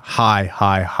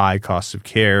high cost of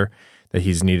care that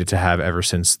he's needed to have ever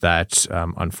since that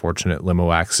unfortunate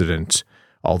limo accident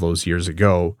all those years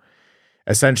ago.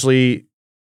 Essentially,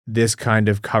 this kind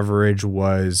of coverage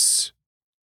was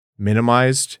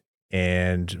minimized,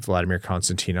 and Vladimir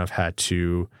Konstantinov had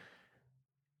to...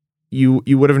 You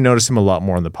would have noticed him a lot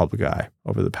more in the public eye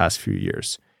over the past few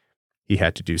years. He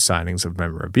had to do signings of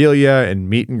memorabilia and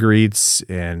meet and greets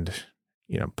and,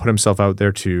 put himself out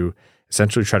there to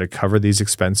essentially try to cover these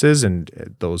expenses,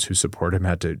 and those who support him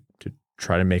had to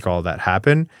try to make all that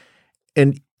happen.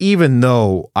 And even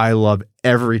though I love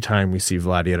every time we see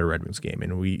Vladdy at a Red Wings game,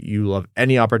 and you love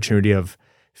any opportunity of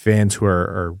fans who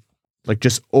are like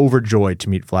just overjoyed to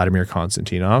meet Vladimir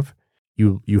Konstantinov,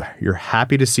 you're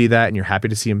happy to see that, and you're happy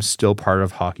to see him still part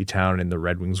of Hockey Town in the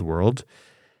Red Wings world.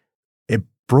 It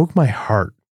broke my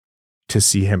heart to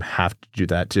see him have to do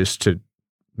that just to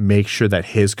make sure that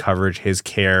his coverage, his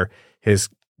care,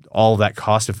 all of that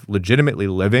cost of legitimately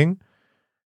living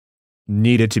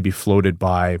needed to be floated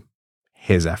by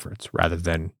his efforts rather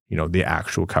than, the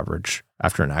actual coverage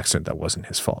after an accident that wasn't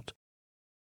his fault.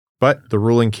 But the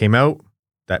ruling came out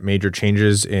that major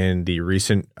changes in the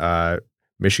recent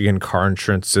Michigan car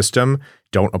insurance system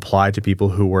don't apply to people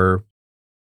who were,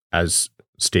 as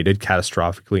stated,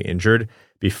 catastrophically injured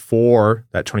before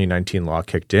that 2019 law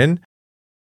kicked in.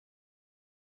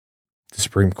 The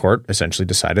Supreme Court essentially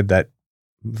decided that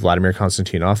Vladimir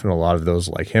Konstantinov and a lot of those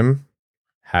like him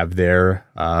have their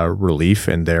relief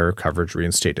and their coverage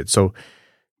reinstated. So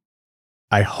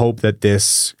I hope that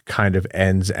this kind of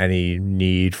ends any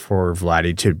need for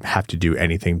Vladdy to have to do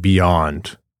anything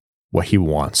beyond what he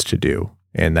wants to do,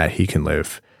 and that he can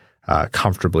live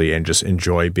comfortably and just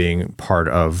enjoy being part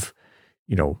of,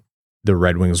 the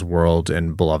Red Wings world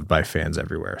and beloved by fans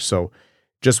everywhere. So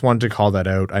just wanted to call that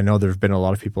out. I know there have been a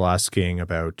lot of people asking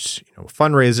about,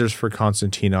 fundraisers for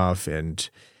Konstantinov, and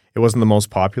it wasn't the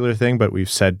most popular thing, but we've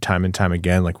said time and time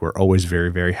again, like, we're always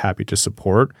very, very happy to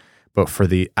support. But for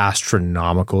the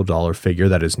astronomical dollar figure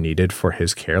that is needed for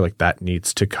his care, like, that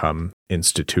needs to come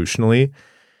institutionally.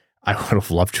 I would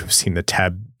have loved to have seen the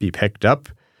tab be picked up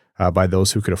by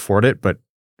those who could afford it, but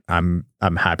I'm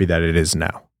happy that it is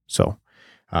now. So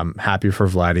I'm happy for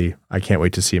Vladdy. I can't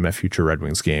wait to see him at future Red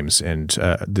Wings games, and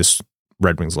this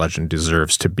Red Wings legend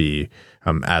deserves to be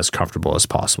as comfortable as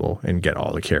possible and get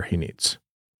all the care he needs.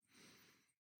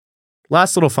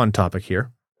 Last little fun topic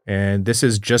here, and this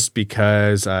is just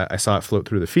because I saw it float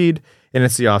through the feed, and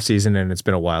it's the off season, and it's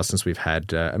been a while since we've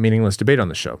had a meaningless debate on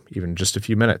the show, even just a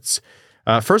few minutes.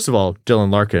 First of all,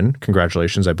 Dylan Larkin,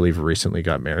 congratulations, I believe recently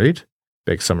got married.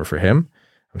 Big summer for him.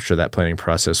 I'm sure that planning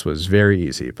process was very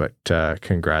easy, but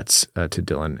congrats to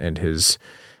Dylan and his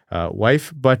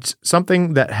wife. But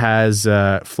something that has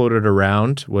floated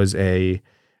around was I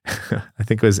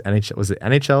think it was NHL. Was it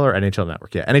NHL or NHL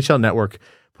Network? Yeah, NHL Network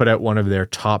put out one of their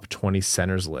top 20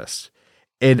 centers list.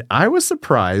 And I was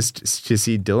surprised to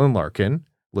see Dylan Larkin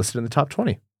listed in the top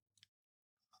 20.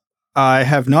 I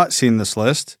have not seen this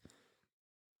list.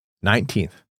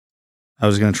 19th. I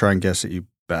was going to try and guess it, you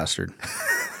bastard.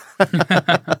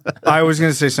 I was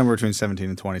going to say somewhere between 17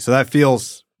 and 20. So that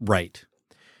feels right.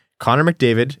 Connor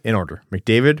McDavid in order.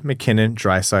 McDavid, McKinnon,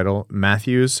 Draisaitl,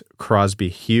 Matthews, Crosby,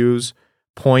 Hughes,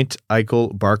 Point,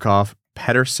 Eichel, Barkov,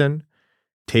 Pettersson,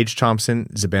 Tage Thompson,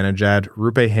 Zibanejad,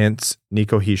 Rupe Hintz,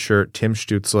 Nico Hischier, Tim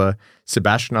Stützle,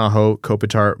 Sebastian Aho,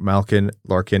 Kopitar, Malkin,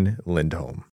 Larkin,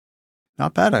 Lindholm.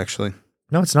 Not bad, actually.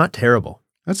 No, it's not terrible.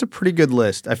 That's a pretty good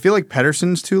list. I feel like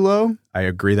Pettersson's too low. I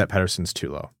agree that Pettersson's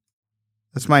too low.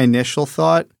 That's my initial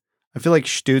thought. I feel like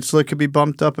Stützle could be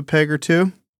bumped up a peg or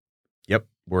two. Yep,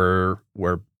 we're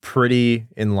pretty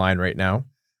in line right now.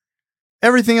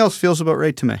 Everything else feels about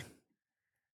right to me.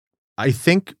 I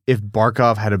think if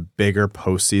Barkov had a bigger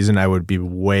postseason, I would be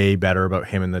way better about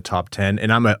him in the top 10.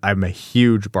 And I'm a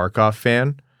huge Barkov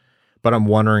fan, but I'm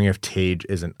wondering if Tage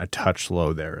isn't a touch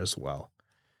low there as well.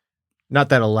 Not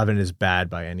that 11 is bad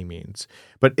by any means,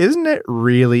 but isn't it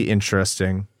really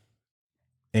interesting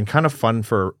and kind of fun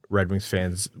for Red Wings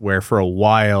fans where for a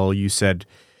while you said,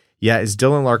 yeah, is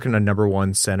Dylan Larkin a number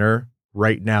one center?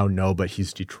 Right now, no, but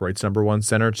he's Detroit's number one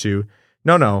center too.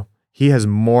 No. He has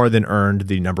more than earned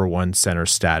the number one center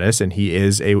status, and he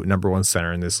is a number one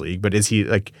center in this league. But is he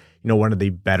one of the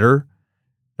better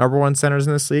number one centers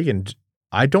in this league? And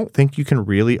I don't think you can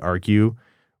really argue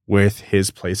with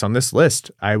his place on this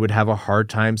list. I would have a hard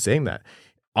time saying that.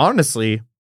 Honestly,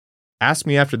 ask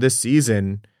me after this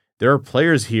season, there are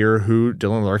players here who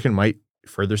Dylan Larkin might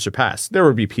further surpass. There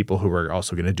would be people who are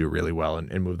also going to do really well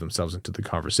and move themselves into the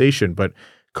conversation, but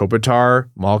Kopitar,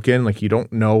 Malkin, you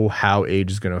don't know how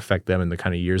age is going to affect them in the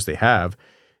kind of years they have.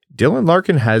 Dylan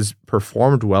Larkin has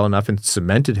performed well enough and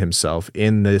cemented himself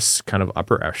in this kind of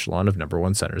upper echelon of number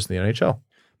one centers in the NHL.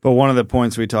 But one of the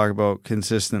points we talk about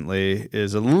consistently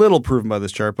is a little proven by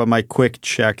this chart, but my quick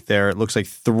check there, it looks like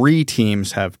 3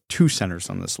 teams have 2 centers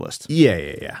on this list.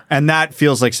 Yeah. And that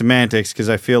feels like semantics because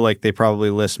I feel like they probably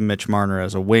list Mitch Marner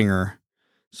as a winger.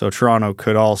 So Toronto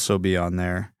could also be on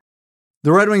there.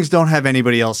 The Red Wings don't have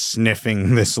anybody else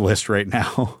sniffing this list right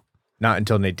now. Not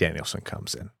until Nate Danielson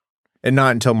comes in. And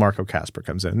not until Marco Kasper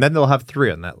comes in. And then they'll have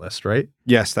 3 on that list, right?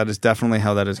 Yes, that is definitely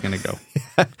how that is going to go.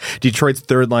 Detroit's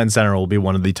third line center will be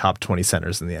one of the top 20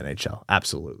 centers in the NHL.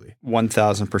 Absolutely.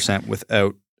 1,000%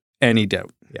 without any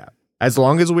doubt. Yeah. As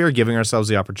long as we are giving ourselves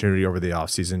the opportunity over the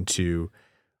offseason to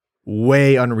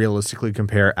way unrealistically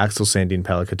compare Axel Sandin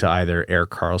Pellikka to either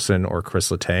Erik Karlsson or Chris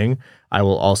Letang, I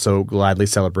will also gladly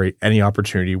celebrate any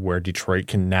opportunity where Detroit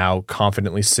can now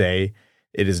confidently say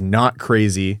it is not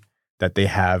crazy that they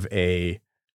have a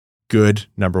good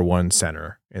number one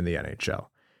center in the NHL.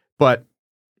 But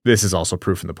this is also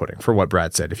proof in the pudding for what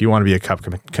Brad said. If you want to be a cup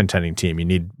contending team, you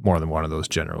need more than one of those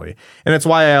generally. And that's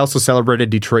why I also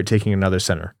celebrated Detroit taking another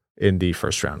center in the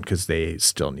first round because they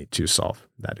still need to solve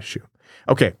that issue.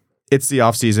 Okay, it's the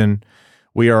offseason.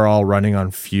 We are all running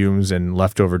on fumes and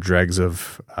leftover dregs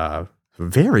of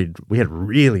we had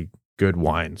really good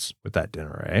wines with that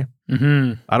dinner, eh?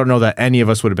 Mm-hmm. I don't know that any of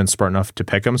us would have been smart enough to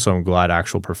pick them, so I'm glad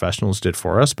actual professionals did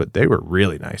for us, but they were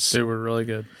really nice. They were really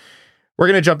good. We're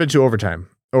going to jump into overtime.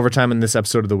 Overtime in this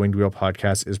episode of the Winged Wheel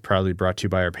podcast is proudly brought to you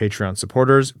by our Patreon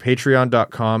supporters,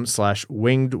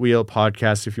 patreon.com/Winged Wheel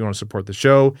podcast. If you want to support the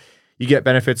show, you get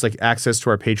benefits like access to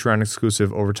our Patreon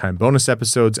exclusive overtime bonus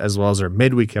episodes, as well as our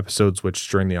midweek episodes, which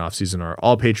during the offseason are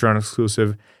all Patreon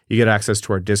exclusive. You get access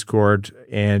to our Discord,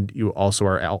 and you also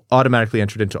are automatically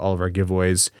entered into all of our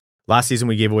giveaways. Last season,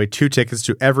 we gave away 2 tickets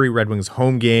to every Red Wings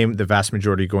home game, the vast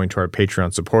majority going to our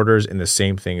Patreon supporters, and the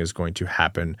same thing is going to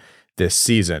happen this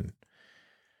season.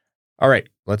 All right,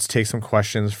 let's take some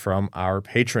questions from our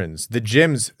patrons. The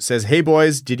Jims says, hey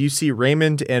boys, did you see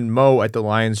Raymond and Mo at the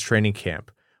Lions training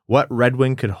camp? What Red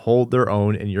Wing could hold their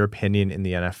own, in your opinion, in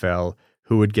the NFL?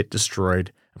 Who would get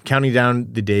destroyed? I'm counting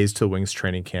down the days till Wings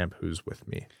training camp. Who's with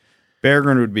me?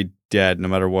 Berggren would be dead no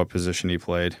matter what position he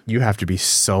played. You have to be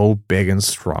so big and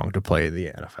strong to play in the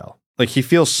NFL. Like, he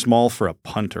feels small for a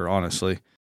punter, honestly.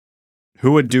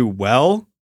 Who would do well?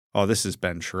 Oh, this is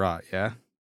Ben Sherratt, yeah?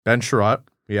 Ben Sherratt,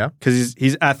 yeah. Because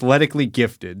he's athletically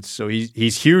gifted, so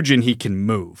he's huge and he can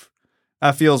move.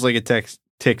 That feels like it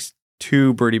ticks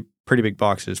 2 pretty big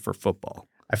boxes for football.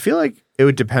 I feel like it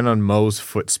would depend on Mo's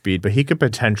foot speed, but he could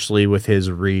potentially, with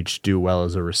his reach, do well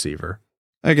as a receiver.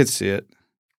 I could see it.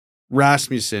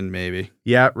 Rasmussen, maybe.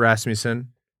 Yeah, Rasmussen.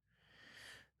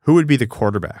 Who would be the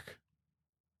quarterback?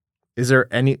 Is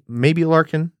there any... Maybe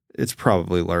Larkin? It's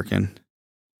probably Larkin.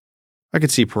 I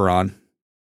could see Perron.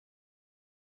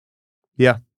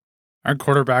 Yeah. Aren't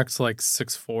quarterbacks like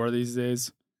 6'4" these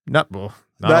days? Not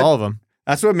all of them.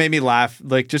 That's what made me laugh.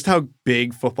 Like, just how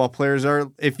big football players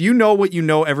are. If you know what you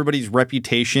know everybody's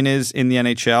reputation is in the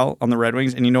NHL on the Red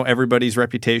Wings, and you know everybody's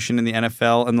reputation in the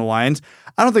NFL and the Lions,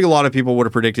 I don't think a lot of people would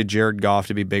have predicted Jared Goff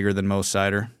to be bigger than Mo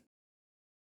Seider.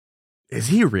 Is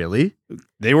he really?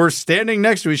 They were standing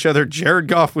next to each other. Jared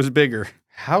Goff was bigger.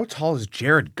 How tall is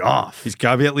Jared Goff? He's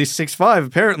got to be at least 6'5",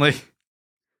 apparently.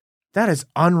 That is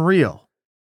unreal.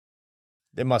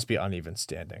 It must be uneven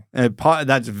standing.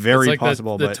 That's very like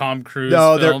possible. The but Tom Cruise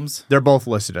films. They're both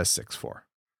listed as 6'4".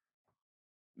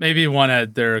 Maybe one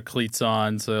had their cleats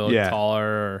on, so they look taller.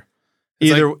 Or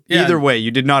either way,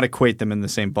 you did not equate them in the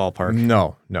same ballpark.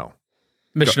 No.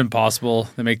 Mission Impossible.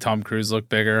 They make Tom Cruise look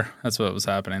bigger. That's what was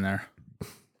happening there.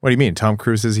 What do you mean? Tom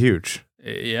Cruise is huge.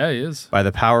 Yeah, he is. By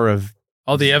the power of...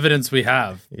 All the evidence we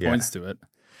have points to it.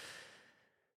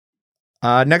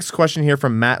 Next question here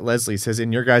from Matt Leslie says,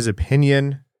 in your guys'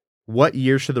 opinion, what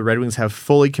year should the Red Wings have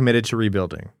fully committed to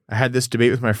rebuilding? I had this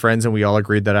debate with my friends, and we all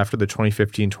agreed that after the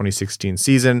 2015-2016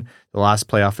 season, the last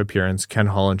playoff appearance, Ken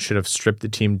Holland should have stripped the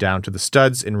team down to the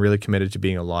studs and really committed to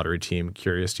being a lottery team.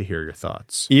 Curious to hear your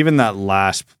thoughts. Even that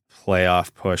last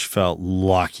playoff push felt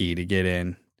lucky to get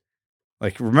in.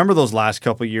 Like, remember those last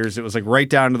couple of years? It was like right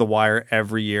down to the wire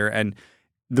every year, and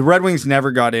the Red Wings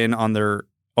never got in on their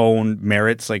own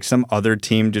merits. Like, some other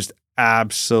team just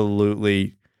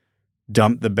absolutely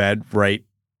dumped the bed right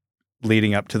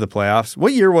leading up to the playoffs.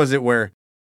 What year was it where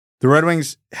the Red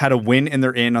Wings had a win and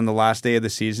they're in on the last day of the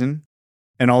season,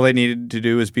 and all they needed to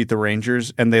do was beat the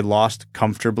Rangers, and they lost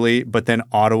comfortably, but then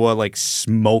Ottawa like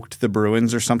smoked the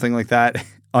Bruins or something like that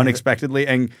unexpectedly,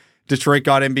 and Detroit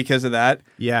got in because of that?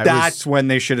 Yeah. That's when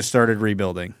they should have started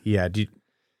rebuilding. Yeah.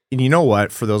 And you know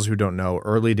what? For those who don't know,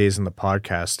 early days in the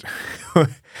podcast,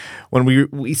 when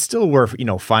we still were,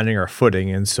 finding our footing.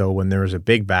 And so when there was a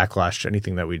big backlash to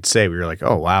anything that we'd say, we were like,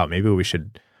 oh, wow, maybe we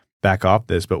should back off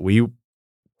this. But we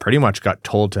pretty much got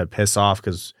told to piss off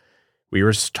because we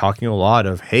were talking a lot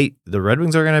of, hey, the Red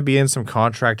Wings are going to be in some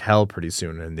contract hell pretty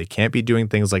soon. And they can't be doing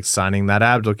things like signing that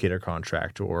Abdelkader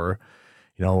contract or,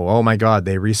 oh my God,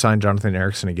 they re-signed Jonathan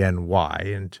Ericsson again. Why?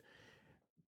 And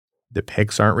the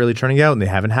picks aren't really turning out, and they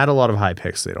haven't had a lot of high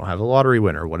picks. They don't have a lottery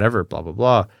winner, whatever, blah, blah,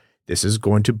 blah. This is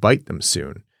going to bite them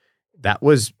soon. That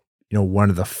was, one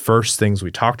of the first things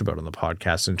we talked about on the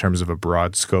podcast in terms of a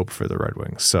broad scope for the Red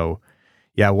Wings. So,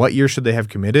 yeah, what year should they have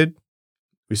committed?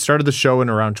 We started the show in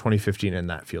around 2015, and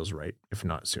that feels right, if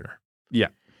not sooner. Yeah.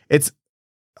 It's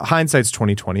hindsight's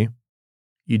 2020.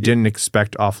 You didn't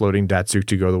expect offloading Datsuk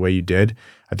to go the way you did.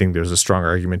 I think there's a strong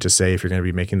argument to say if you're going to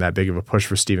be making that big of a push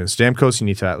for Steven Stamkos, you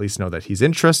need to at least know that he's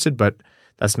interested, but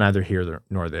that's neither here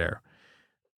nor there.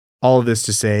 All of this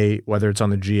to say, whether it's on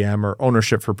the GM or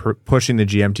ownership for pushing the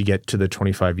GM to get to the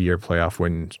 25-year playoff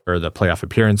win or the playoff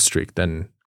appearance streak, then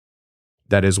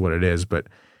that is what it is. But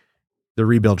the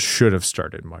rebuild should have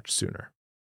started much sooner.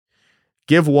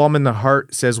 Give Wallman the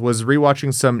Heart says, was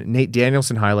rewatching some Nate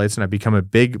Danielson highlights, and I've become a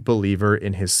big believer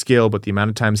in his skill, but the amount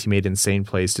of times he made insane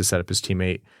plays to set up his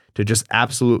teammate to just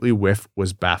absolutely whiff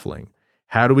was baffling.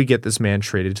 How do we get this man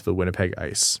traded to the Winnipeg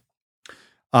Ice?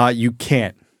 You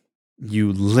can't.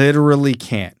 You literally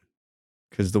can't,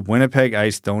 because the Winnipeg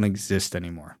Ice don't exist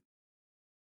anymore.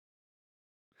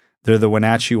 They're the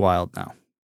Wenatchee Wild now.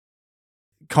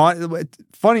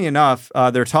 Funny enough,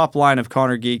 their top line of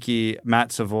Connor Geekie,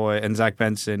 Matt Savoy, and Zach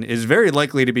Benson is very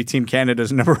likely to be Team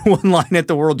Canada's number one line at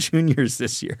the World Juniors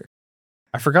this year.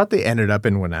 I forgot they ended up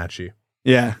in Wenatchee.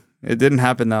 Yeah, it didn't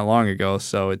happen that long ago,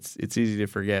 so it's easy to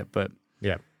forget. But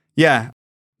yeah,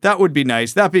 that would be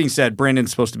nice. That being said,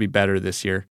 Brandon's supposed to be better this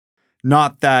year.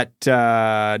 Not that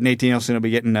Nate Danielson will be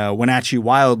getting a Wenatchee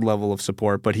Wild level of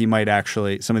support, but he might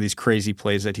actually, some of these crazy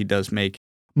plays that he does make,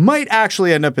 might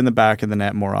actually end up in the back of the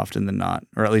net more often than not,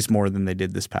 or at least more than they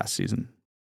did this past season.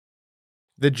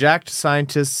 The Jacked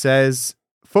Scientist says,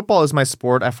 football is my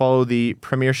sport. I follow the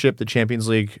Premiership, the Champions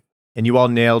League, and you all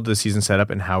nailed the season setup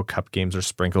and how cup games are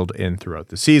sprinkled in throughout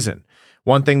the season.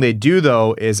 One thing they do,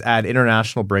 though, is add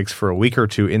international breaks for a week or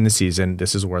two in the season.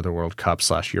 This is where the World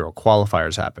Cup/Euro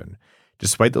qualifiers happen.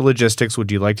 Despite the logistics,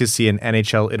 would you like to see an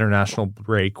NHL international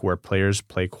break where players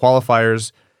play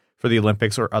qualifiers for the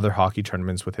Olympics or other hockey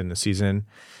tournaments within the season?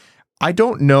 I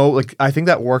don't know. I think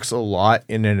that works a lot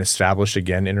in an established,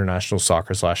 again, international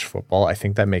soccer/football. I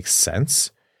think that makes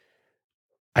sense.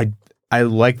 I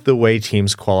like the way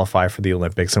teams qualify for the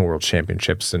Olympics and World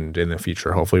Championships and in the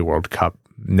future, hopefully World Cup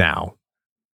now,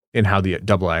 in how the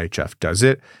IIHF does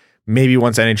it. Maybe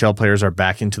once NHL players are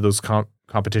back into those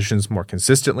competitions more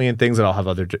consistently and things, that I'll have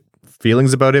other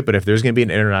feelings about it. But if there's going to be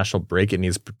an international break, it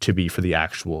needs to be for the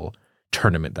actual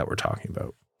tournament that we're talking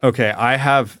about. Okay, I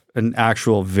have an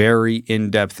actual very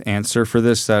in-depth answer for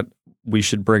this that we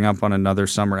should bring up on another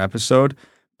summer episode.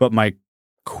 But my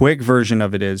quick version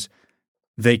of it is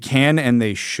they can and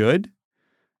they should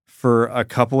for a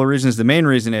couple of reasons. The main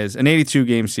reason is an 82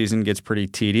 game season gets pretty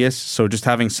tedious. So just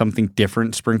having something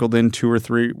different sprinkled in 2 or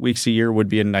 3 weeks a year would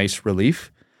be a nice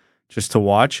relief just to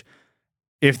watch.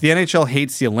 If the NHL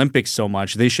hates the Olympics so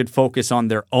much, they should focus on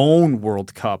their own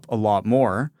World Cup a lot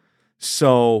more.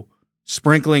 So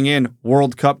sprinkling in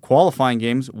World Cup qualifying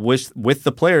games with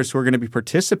the players who are going to be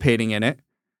participating in it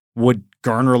would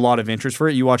garner a lot of interest for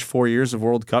it. You watch 4 years of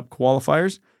World Cup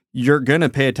qualifiers, you're going to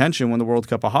pay attention when the World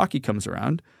Cup of hockey comes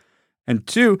around. And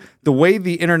 2, the way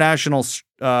the international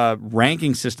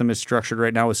ranking system is structured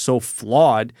right now is so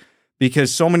flawed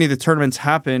because so many of the tournaments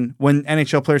happen when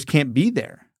NHL players can't be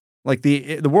there. Like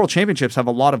the World Championships have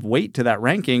a lot of weight to that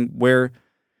ranking where,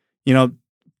 you know,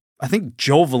 I think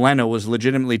Joe Veleno was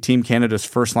legitimately Team Canada's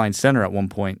first line center at one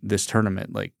point this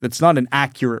tournament. Like, that's not an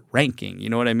accurate ranking, you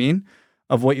know what I mean,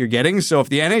 of what you're getting. So if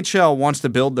the NHL wants to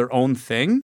build their own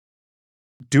thing,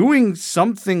 doing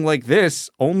something like this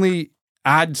only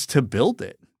adds to build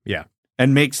it. Yeah.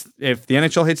 And if the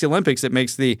NHL hates the Olympics, it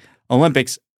makes the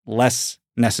Olympics less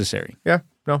necessary. Yeah.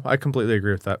 No, I completely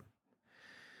agree with that.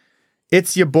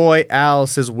 It's your boy Al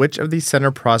says, which of these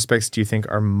center prospects do you think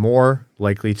are more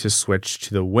likely to switch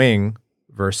to the wing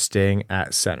versus staying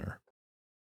at center?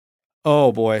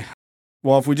 Oh boy.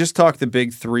 Well, if we just talk the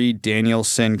big 3,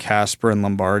 Danielson, Kasper, and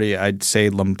Lombardi, I'd say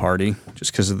Lombardi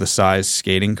just because of the size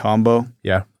skating combo.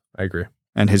 Yeah, I agree.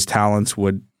 And his talents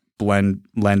would lend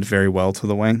very well to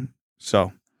the wing.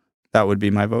 So that would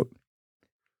be my vote.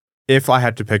 If I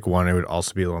had to pick one, it would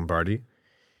also be Lombardi.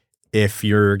 If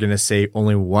you're going to say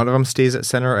only one of them stays at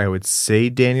center, I would say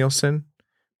Danielson,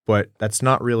 but that's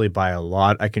not really by a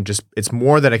lot. It's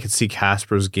more that I could see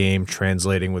Kasper's game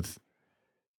translating with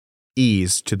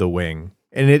ease to the wing.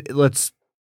 And let's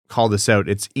call this out.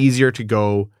 It's easier to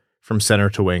go from center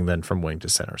to wing than from wing to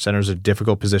center. Center is a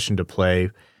difficult position to play.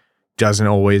 Doesn't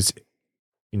always,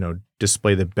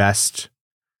 display the best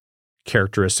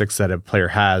characteristics that a player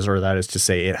has, or that is to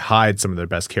say it hides some of their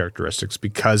best characteristics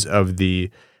because of the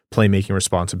playmaking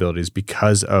responsibilities,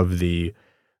 because of the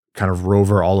kind of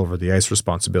rover all over the ice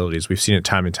responsibilities. We've seen it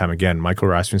time and time again. Michael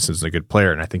Rasmussen's a good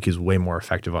player, and I think he's way more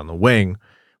effective on the wing,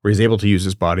 where he's able to use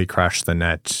his body, crash the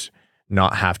net,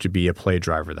 not have to be a play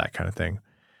driver, that kind of thing.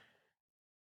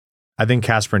 I think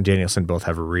Kasper and Danielson both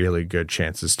have really good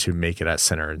chances to make it at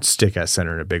center and stick at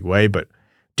center in a big way, but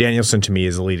Danielson to me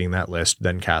is leading that list,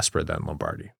 then Kasper, then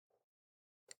Lombardi.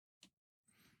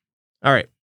 All right.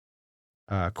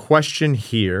 Question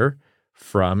here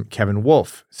from Kevin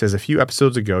Wolf. Says, a few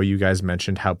episodes ago, you guys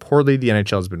mentioned how poorly the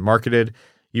NHL has been marketed.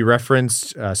 You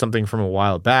referenced something from a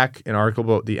while back, an article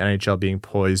about the NHL being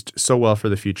poised so well for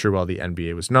the future while the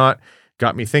NBA was not.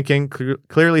 Got me thinking,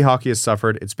 clearly hockey has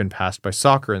suffered. It's been passed by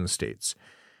soccer in the States.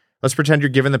 Let's pretend you're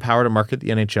given the power to market the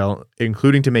NHL,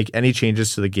 including to make any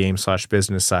changes to the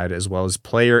game/business side, as well as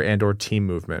player and or team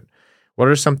movement. What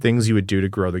are some things you would do to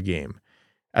grow the game?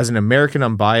 As an American,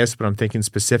 I'm biased, but I'm thinking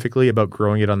specifically about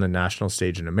growing it on the national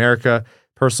stage in America.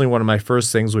 Personally, one of my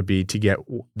first things would be to get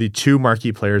the 2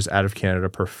 marquee players out of Canada,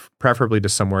 preferably to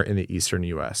somewhere in the Eastern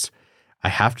U.S. I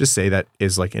have to say that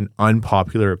is like an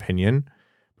unpopular opinion,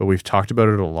 but we've talked about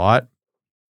it a lot.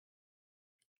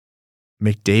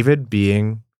 McDavid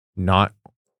being not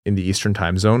in the Eastern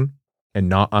time zone and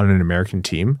not on an American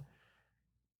team,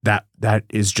 that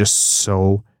is just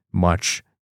so much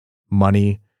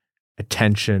money,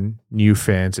 attention, new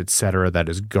fans, etc., that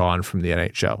is gone from the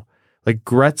NHL. Like,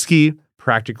 Gretzky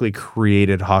practically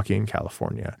created hockey in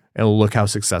California, and look how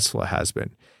successful it has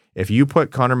been. If you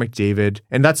put Connor McDavid,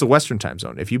 and that's the Western time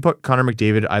zone, if you put Connor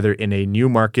McDavid either in a new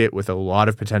market with a lot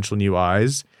of potential new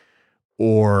eyes,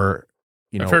 or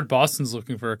I've heard Boston's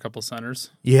looking for a couple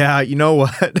centers. Yeah, you know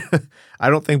what? I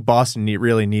don't think Boston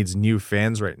really needs new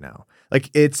fans right now. Like,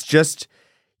 it's just,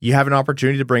 you have an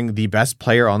opportunity to bring the best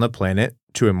player on the planet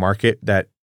to a market that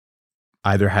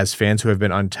either has fans who have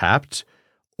been untapped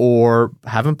or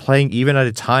have him playing even at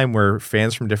a time where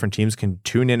fans from different teams can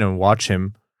tune in and watch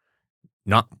him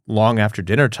not long after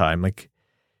dinner time. Like,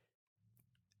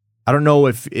 I don't know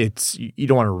if it's, you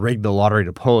don't want to rig the lottery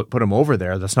to put him over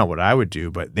there. That's not what I would do,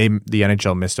 but the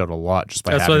NHL missed out a lot just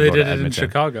by That's having why they him go did to it in Edmonton.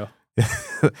 Chicago.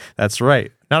 That's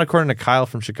right. Not according to Kyle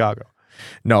from Chicago.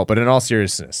 No, but in all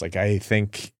seriousness, like, I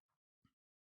think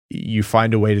you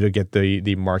find a way to get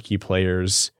the marquee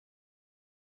players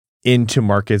into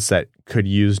markets that could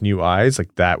use new eyes.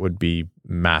 Like, that would be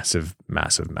massive,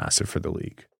 massive, massive for the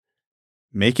league.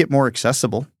 Make it more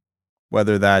accessible,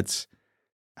 whether that's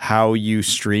how you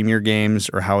stream your games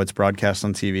or how it's broadcast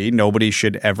on TV. Nobody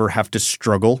should ever have to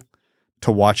struggle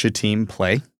to watch a team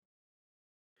play.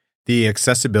 The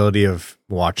accessibility of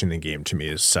watching the game to me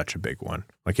is such a big one.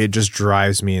 Like, it just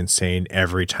drives me insane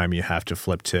every time you have to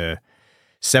flip to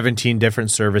 17 different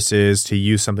services to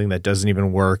use something that doesn't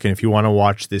even work. And if you want to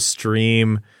watch this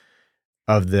stream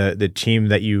of the team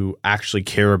that you actually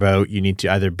care about, you need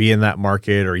to either be in that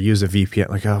market or use a VPN.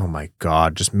 Like, oh my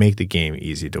God, just make the game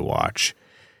easy to watch.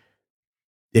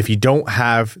 If you don't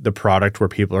have the product where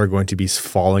people are going to be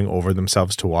falling over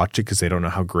themselves to watch it because they don't know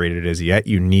how great it is yet,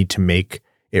 you need to make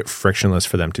it frictionless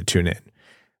for them to tune in.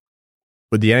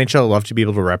 Would the NHL love to be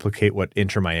able to replicate what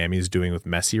Inter Miami is doing with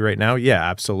Messi right now? Yeah,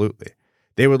 absolutely.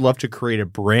 They would love to create a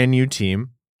brand new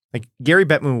team. Like, Gary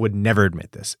Bettman would never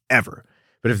admit this, ever.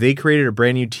 But if they created a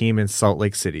brand new team in Salt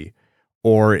Lake City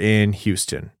or in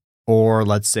Houston, or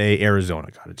let's say Arizona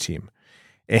got a team,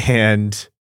 and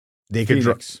they could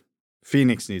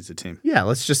Phoenix needs a team. Yeah,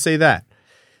 let's just say that.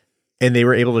 And they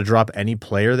were able to drop any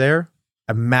player there.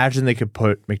 Imagine they could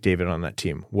put McDavid on that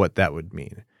team, what that would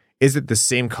mean. Is it the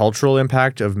same cultural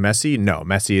impact of Messi? No,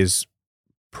 Messi is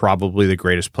probably the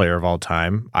greatest player of all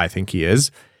time. I think he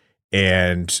is.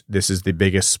 And this is the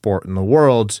biggest sport in the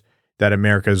world that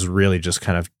America is really just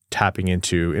kind of tapping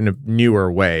into in a newer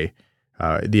way.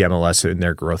 The MLS and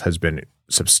their growth has been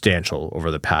substantial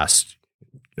over the past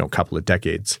couple of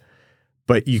decades.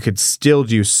 But you could still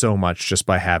do so much just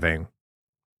by having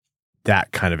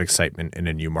that kind of excitement in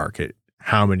a new market.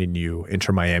 How many new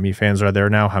Inter Miami fans are there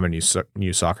now? How many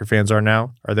new soccer fans are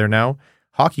there now?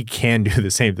 Hockey can do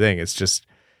the same thing. It's just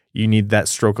you need that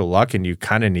stroke of luck, and you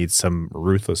kind of need some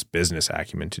ruthless business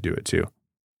acumen to do it too.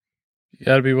 You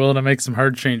got to be willing to make some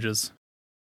hard changes.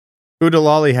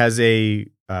 Udalali has a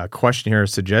question here, a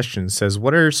suggestion. Says,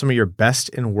 what are some of your best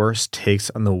and worst takes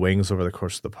on the Wings over the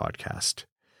course of the podcast?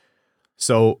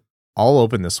 So I'll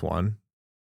open this one.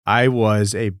 I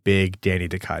was a big Danny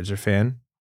DeKeyser fan.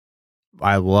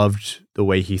 I loved the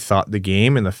way he thought the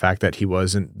game and the fact that he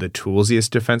wasn't the toolsiest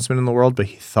defenseman in the world, but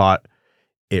he thought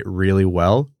it really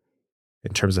well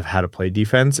in terms of how to play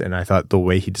defense. And I thought the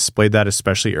way he displayed that,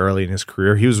 especially early in his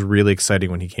career, he was really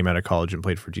exciting when he came out of college and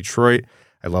played for Detroit.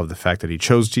 I love the fact that he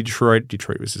chose Detroit.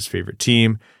 Detroit was his favorite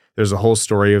team. There's a whole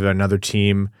story of another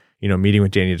team, meeting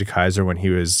with Danny DeKeyser when he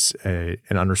was an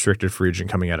unrestricted free agent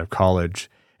coming out of college.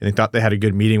 And they thought they had a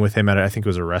good meeting with him at, I think it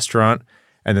was a restaurant.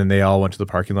 And then they all went to the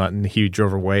parking lot and he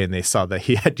drove away and they saw that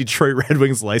he had Detroit Red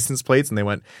Wings license plates and they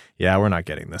went, yeah, we're not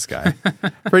getting this guy.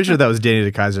 Pretty sure that was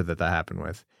Danny DeKeyser that happened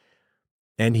with.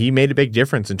 And he made a big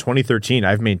difference. In 2013,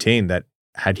 I've maintained that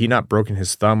had he not broken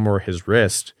his thumb or his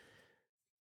wrist,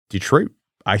 Detroit,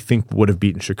 I think, would have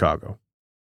beaten Chicago.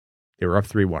 They were up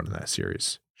 3-1 in that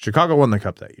series. Chicago won the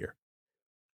cup that year.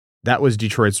 That was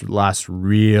Detroit's last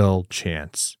real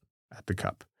chance at the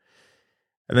cup.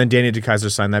 And then Danny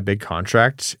DeKeyser signed that big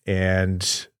contract,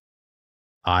 and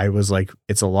I was like,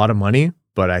 it's a lot of money,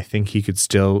 but I think he could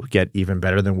still get even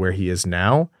better than where he is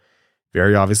now.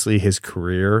 Very obviously, his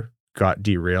career got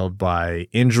derailed by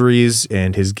injuries,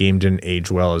 and his game didn't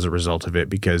age well as a result of it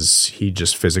because he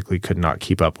just physically could not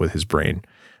keep up with his brain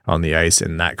on the ice,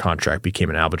 and that contract became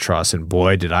an albatross. And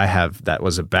boy, that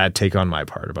was a bad take on my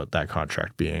part about that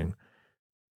contract being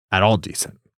at all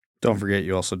decent. Don't forget,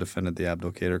 you also defended the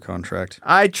Abdelkader contract.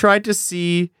 I tried to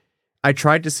see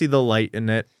the light in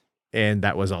it, and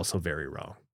that was also very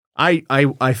wrong.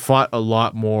 I fought a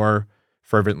lot more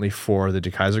fervently for the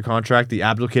DeKeyser contract. The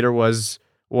Abdelkader was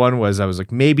I was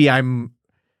like, maybe I'm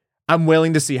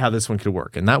willing to see how this one could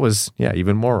work, and that was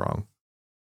even more wrong.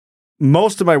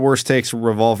 Most of my worst takes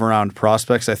revolve around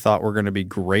prospects I thought were going to be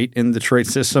great in the trade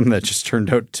system that just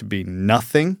turned out to be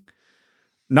nothing.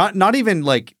 Not even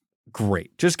like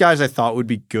great. Just guys I thought would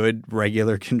be good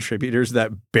regular contributors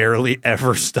that barely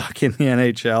ever stuck in the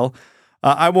NHL.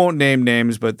 I won't name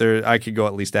names, but I could go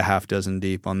at least a half dozen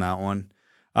deep on that one.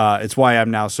 It's why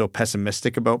I'm now so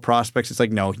pessimistic about prospects. It's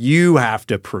like, no, you have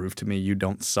to prove to me you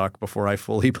don't suck before I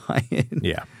fully buy in.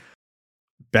 Yeah.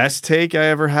 Best take I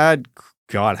ever had?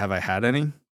 God, have I had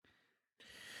any?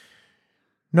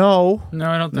 No,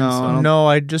 I don't think so. No,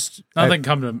 Nothing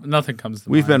comes to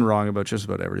We've mind. been wrong about just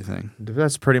about everything.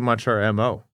 That's pretty much our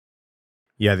MO.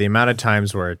 Yeah, the amount of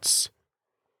times where it's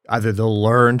either the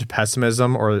learned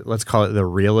pessimism or let's call it the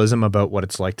realism about what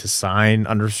it's like to sign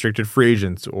unrestricted free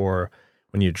agents, or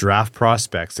when you draft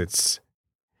prospects, it's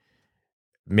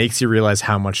makes you realize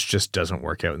how much just doesn't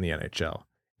work out in the NHL.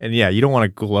 And yeah, you don't want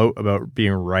to gloat about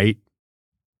being right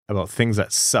about things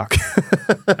that suck.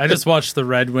 I just watched the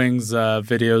Red Wings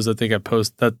videos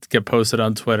that get posted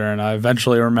on Twitter, and I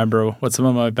eventually remember what some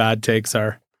of my bad takes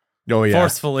are. Oh yeah,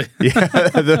 forcefully. Yeah,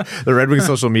 the Red Wings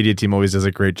social media team always does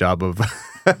a great job of,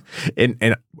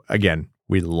 and again,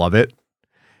 we love it,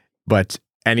 but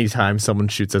anytime someone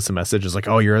shoots us a message, it's like,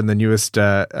 oh, you're in the newest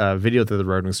video that the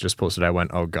Red Wings just posted. I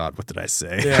went, oh God, what did I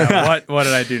say? Yeah, what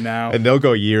did I do now? And they'll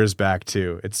go years back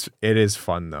too. It is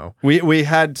fun though. We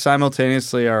had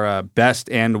simultaneously our best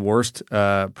and worst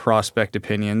prospect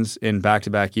opinions in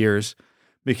back-to-back years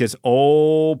because,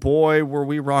 oh boy, were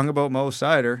we wrong about Mo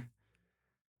Seider.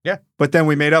 Yeah. But then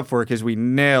we made up for it because we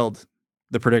nailed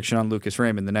the prediction on Lucas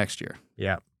Raymond the next year.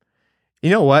 Yeah. You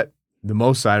know what? The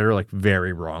Mo Seider, like,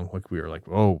 very wrong. Like, we were like,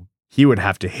 oh, he would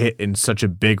have to hit in such a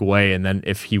big way. And then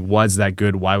if he was that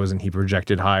good, why wasn't he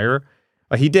projected higher?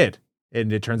 He did.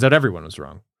 And it turns out everyone was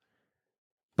wrong.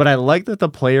 But I like that the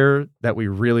player that we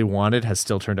really wanted has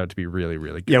still turned out to be really,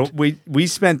 really good. Yeah, we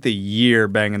spent the year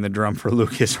banging the drum for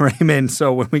Lucas Raymond.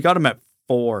 So when we got him at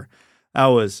 4, that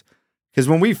was... Because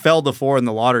when we fell to 4 in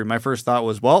the lottery, my first thought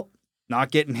was, well,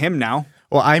 not getting him now.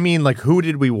 Well, I mean, like, who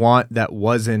did we want that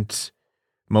wasn't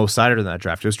Mo Seider in that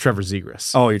draft? It was Trevor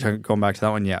Zegras. Oh, you're going back to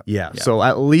that one? Yeah. So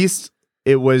at least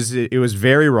it was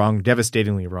very wrong,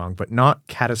 devastatingly wrong, but not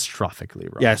catastrophically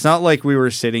wrong. Yeah, it's not like we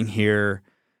were sitting here,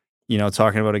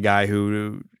 talking about a guy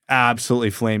who absolutely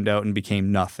flamed out and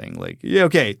became nothing. Like, yeah,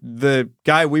 okay, the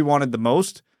guy we wanted the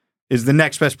most is the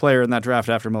next best player in that draft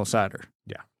after Mo Seider.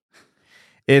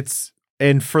 Yeah.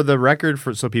 And for the record,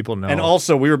 so people know. And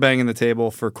also, we were banging the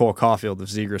table for Cole Caulfield if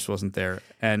Zegras wasn't there.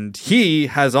 And he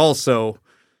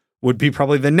would be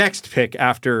probably the next pick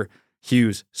after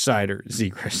Hughes, Seider,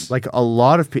 Zegras. Like a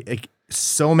lot of people,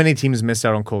 so many teams missed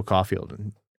out on Cole Caulfield.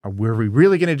 And were we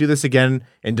really going to do this again?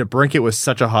 And DeBrincat was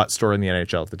such a hot story in the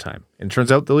NHL at the time. And it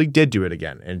turns out the league did do it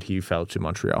again, and he fell to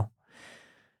Montreal.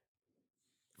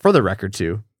 For the record,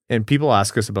 too, and people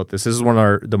ask us about this. This is one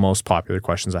of the most popular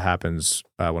questions that happens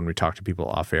when we talk to people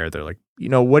off air. They're like,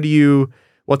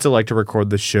 what's it like to record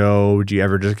the show? Do you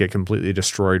ever just get completely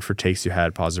destroyed for takes you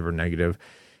had, positive or negative?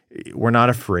 We're not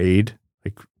afraid.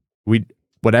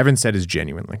 What Evan said is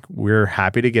genuine. Like, we're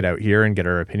happy to get out here and get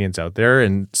our opinions out there.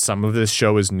 And some of this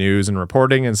show is news and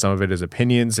reporting, and some of it is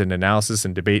opinions and analysis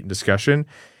and debate and discussion.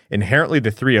 Inherently,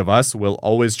 the three of us will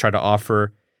always try to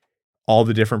offer all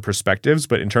the different perspectives,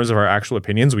 but in terms of our actual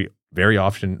opinions, we very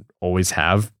often always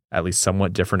have at least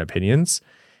somewhat different opinions.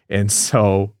 And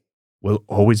so we'll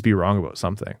always be wrong about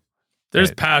something.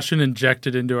 There's passion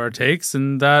injected into our takes,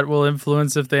 and that will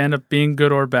influence if they end up being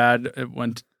good or bad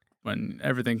when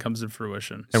everything comes to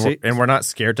fruition. And we're not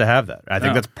scared to have that. I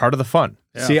think that's part of the fun.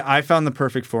 Yeah. See, I found the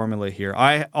perfect formula here.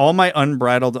 All my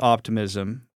unbridled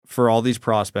optimism for all these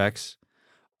prospects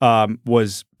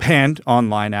was panned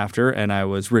online after, and I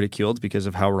was ridiculed because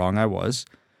of how wrong I was.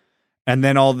 And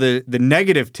then all the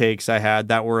negative takes I had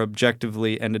that were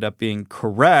objectively ended up being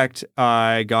correct,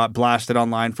 I got blasted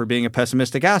online for being a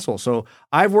pessimistic asshole. So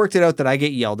I've worked it out that I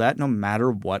get yelled at no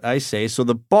matter what I say. So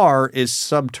the bar is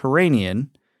subterranean.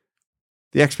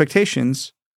 The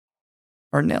expectations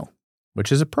are nil.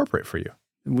 Which is appropriate for you.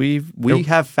 We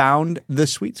have found the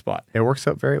sweet spot. It works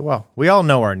out very well. We all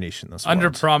know our niche in this world. Under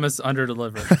promise, under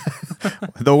deliver.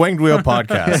 The Winged Wheel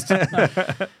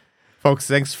Podcast. Folks,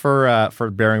 thanks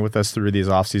for bearing with us through these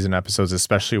off-season episodes,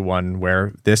 especially one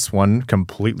where this one,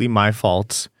 completely my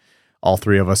fault, all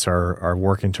three of us are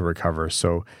working to recover.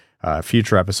 So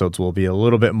future episodes will be a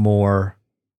little bit more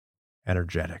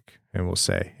energetic, and we'll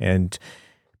say. And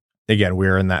again,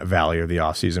 we're in that valley of the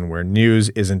offseason where news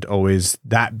isn't always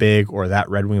that big or that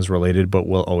Red Wings related, but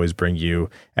we'll always bring you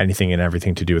anything and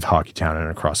everything to do with Hockey Town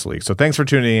and across the league. So thanks for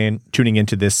tuning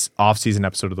into this offseason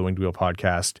episode of the Winged Wheel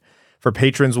Podcast. For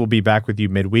patrons, we'll be back with you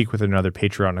midweek with another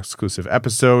Patreon exclusive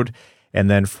episode.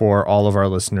 And then for all of our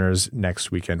listeners,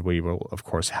 next weekend, we will, of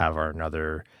course, have our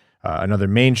another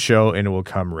main show, and it will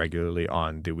come regularly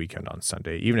on the weekend on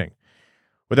Sunday evening.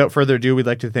 Without further ado, we'd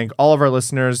like to thank all of our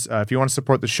listeners. If you want to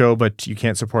support the show, but you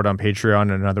can't support on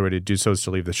Patreon, another way to do so is to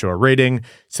leave the show a rating,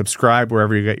 subscribe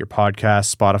wherever you get your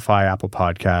podcasts, Spotify, Apple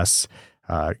Podcasts,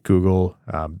 Google.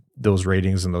 Those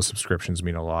ratings and those subscriptions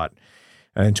mean a lot.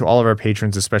 And to all of our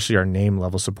patrons, especially our name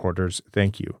level supporters,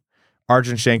 thank you.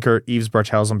 Arjun Shankar, Yves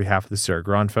Bartels on behalf of the Sarah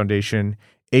Grand Foundation,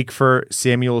 Aikfer,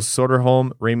 Samuel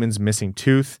Soderholm, Raymond's Missing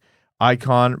Tooth,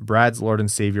 Icon, Brad's Lord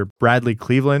and Savior, Bradley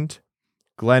Cleveland,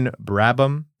 Glenn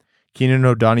Brabham, Keenan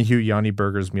O'Donohue, Yanni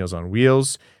Burger's Meals on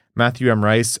Wheels, Matthew M.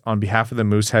 Rice. On behalf of the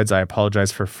Mooseheads, I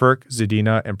apologize for Ferk,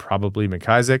 Zadina, and probably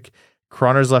McIsaac.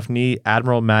 Croner's Left Knee,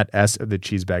 Admiral Matt S. of the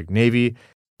Cheesebag Navy,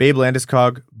 Babe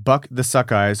Landeskog, Buck the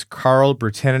Suck Eyes, Carl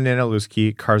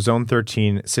Bertanen-Naluski, Carzone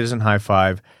 13, Citizen High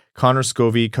Five, Connor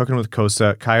Scovey, Cooking with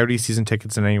Kosa, Coyote Season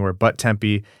Tickets and Anywhere But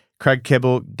Tempe, Craig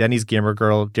Kibble, Denny's Gamer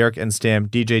Girl, Derek Enstam,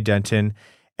 DJ Denton,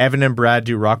 Evan and Brad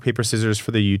do rock, paper, scissors for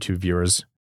the YouTube viewers.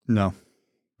 No.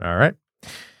 All right.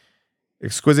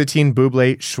 Exquisitine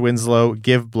Buble, Schwinslow,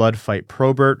 Give Blood, Fight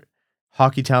Probert,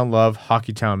 Hockeytown Love,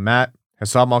 Hockeytown Matt,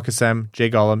 Hassab Malkasem, Jay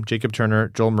Gollum, Jacob Turner,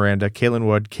 Joel Miranda, Kalen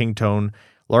Wood, King Tone,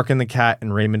 Larkin the Cat,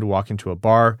 and Raymond Walk Into a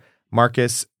Bar,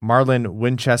 Marcus, Marlon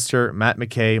Winchester, Matt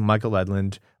McKay, Michael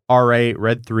Edlund, R.A.,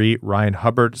 Red 3, Ryan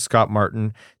Hubbard, Scott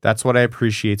Martin, That's What I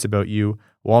Appreciates About You,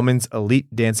 Wallman's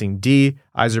Elite Dancing D,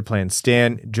 Iserplan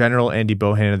Stan, General Andy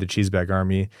Bohan of the Cheesebag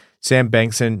Army, Sam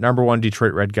Bankson, number 1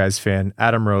 Detroit Red Guys fan,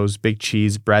 Adam Rose, Big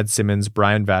Cheese, Brad Simmons,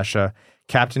 Brian Vasha,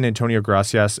 Captain Antonio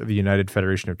Gracias of the United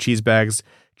Federation of Cheesebags,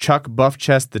 Chuck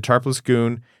Buffchest, the Tarpless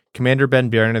Goon, Commander Ben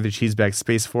Barron of the Cheesebag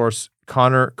Space Force,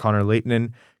 Connor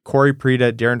Leightonen, Corey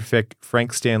Prida, Darren Fick,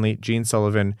 Frank Stanley, Gene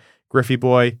Sullivan, Griffey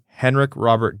Boy, Henrik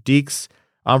Robert Deeks,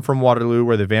 I'm From Waterloo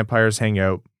Where the Vampires Hang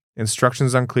Out,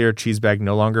 Instructions Unclear, Cheesebag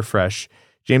No Longer Fresh,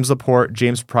 James Laporte,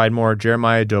 James Pridemore,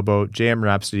 Jeremiah Dobo, JM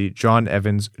Rhapsody, John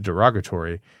Evans,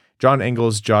 Derogatory, John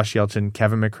Engels, Josh Yelton,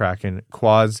 Kevin McCracken,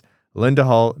 Quaz, Linda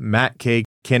Hull, Matt K,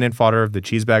 Cannon Fodder of the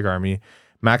Cheesebag Army,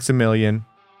 Maximilian,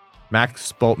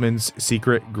 Max Boltman's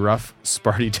Secret Gruff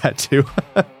Sparty Tattoo,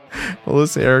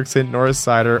 Melissa Erickson, Norris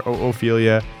Sider,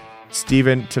 Ophelia,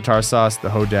 Steven Tatarsauce, The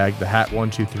Hodag, The Hat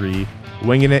 123,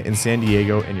 Winging It in San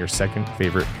Diego, and your second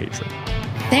favorite patron.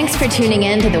 Thanks for tuning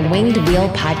in to the Winged Wheel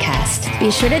Podcast.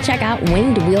 Be sure to check out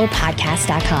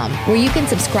wingedwheelpodcast.com, where you can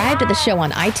subscribe to the show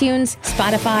on iTunes,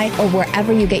 Spotify, or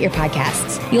wherever you get your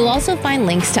podcasts. You'll also find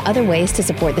links to other ways to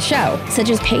support the show, such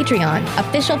as Patreon,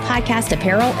 official podcast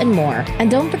apparel, and more. And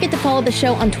don't forget to follow the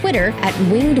show on Twitter at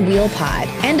Winged Wheel Pod.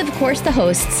 And of course, the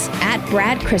hosts at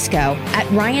Brad Crisco, at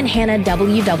Ryan Hanna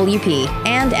WWP,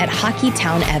 and at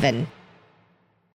Hockeytown Evan.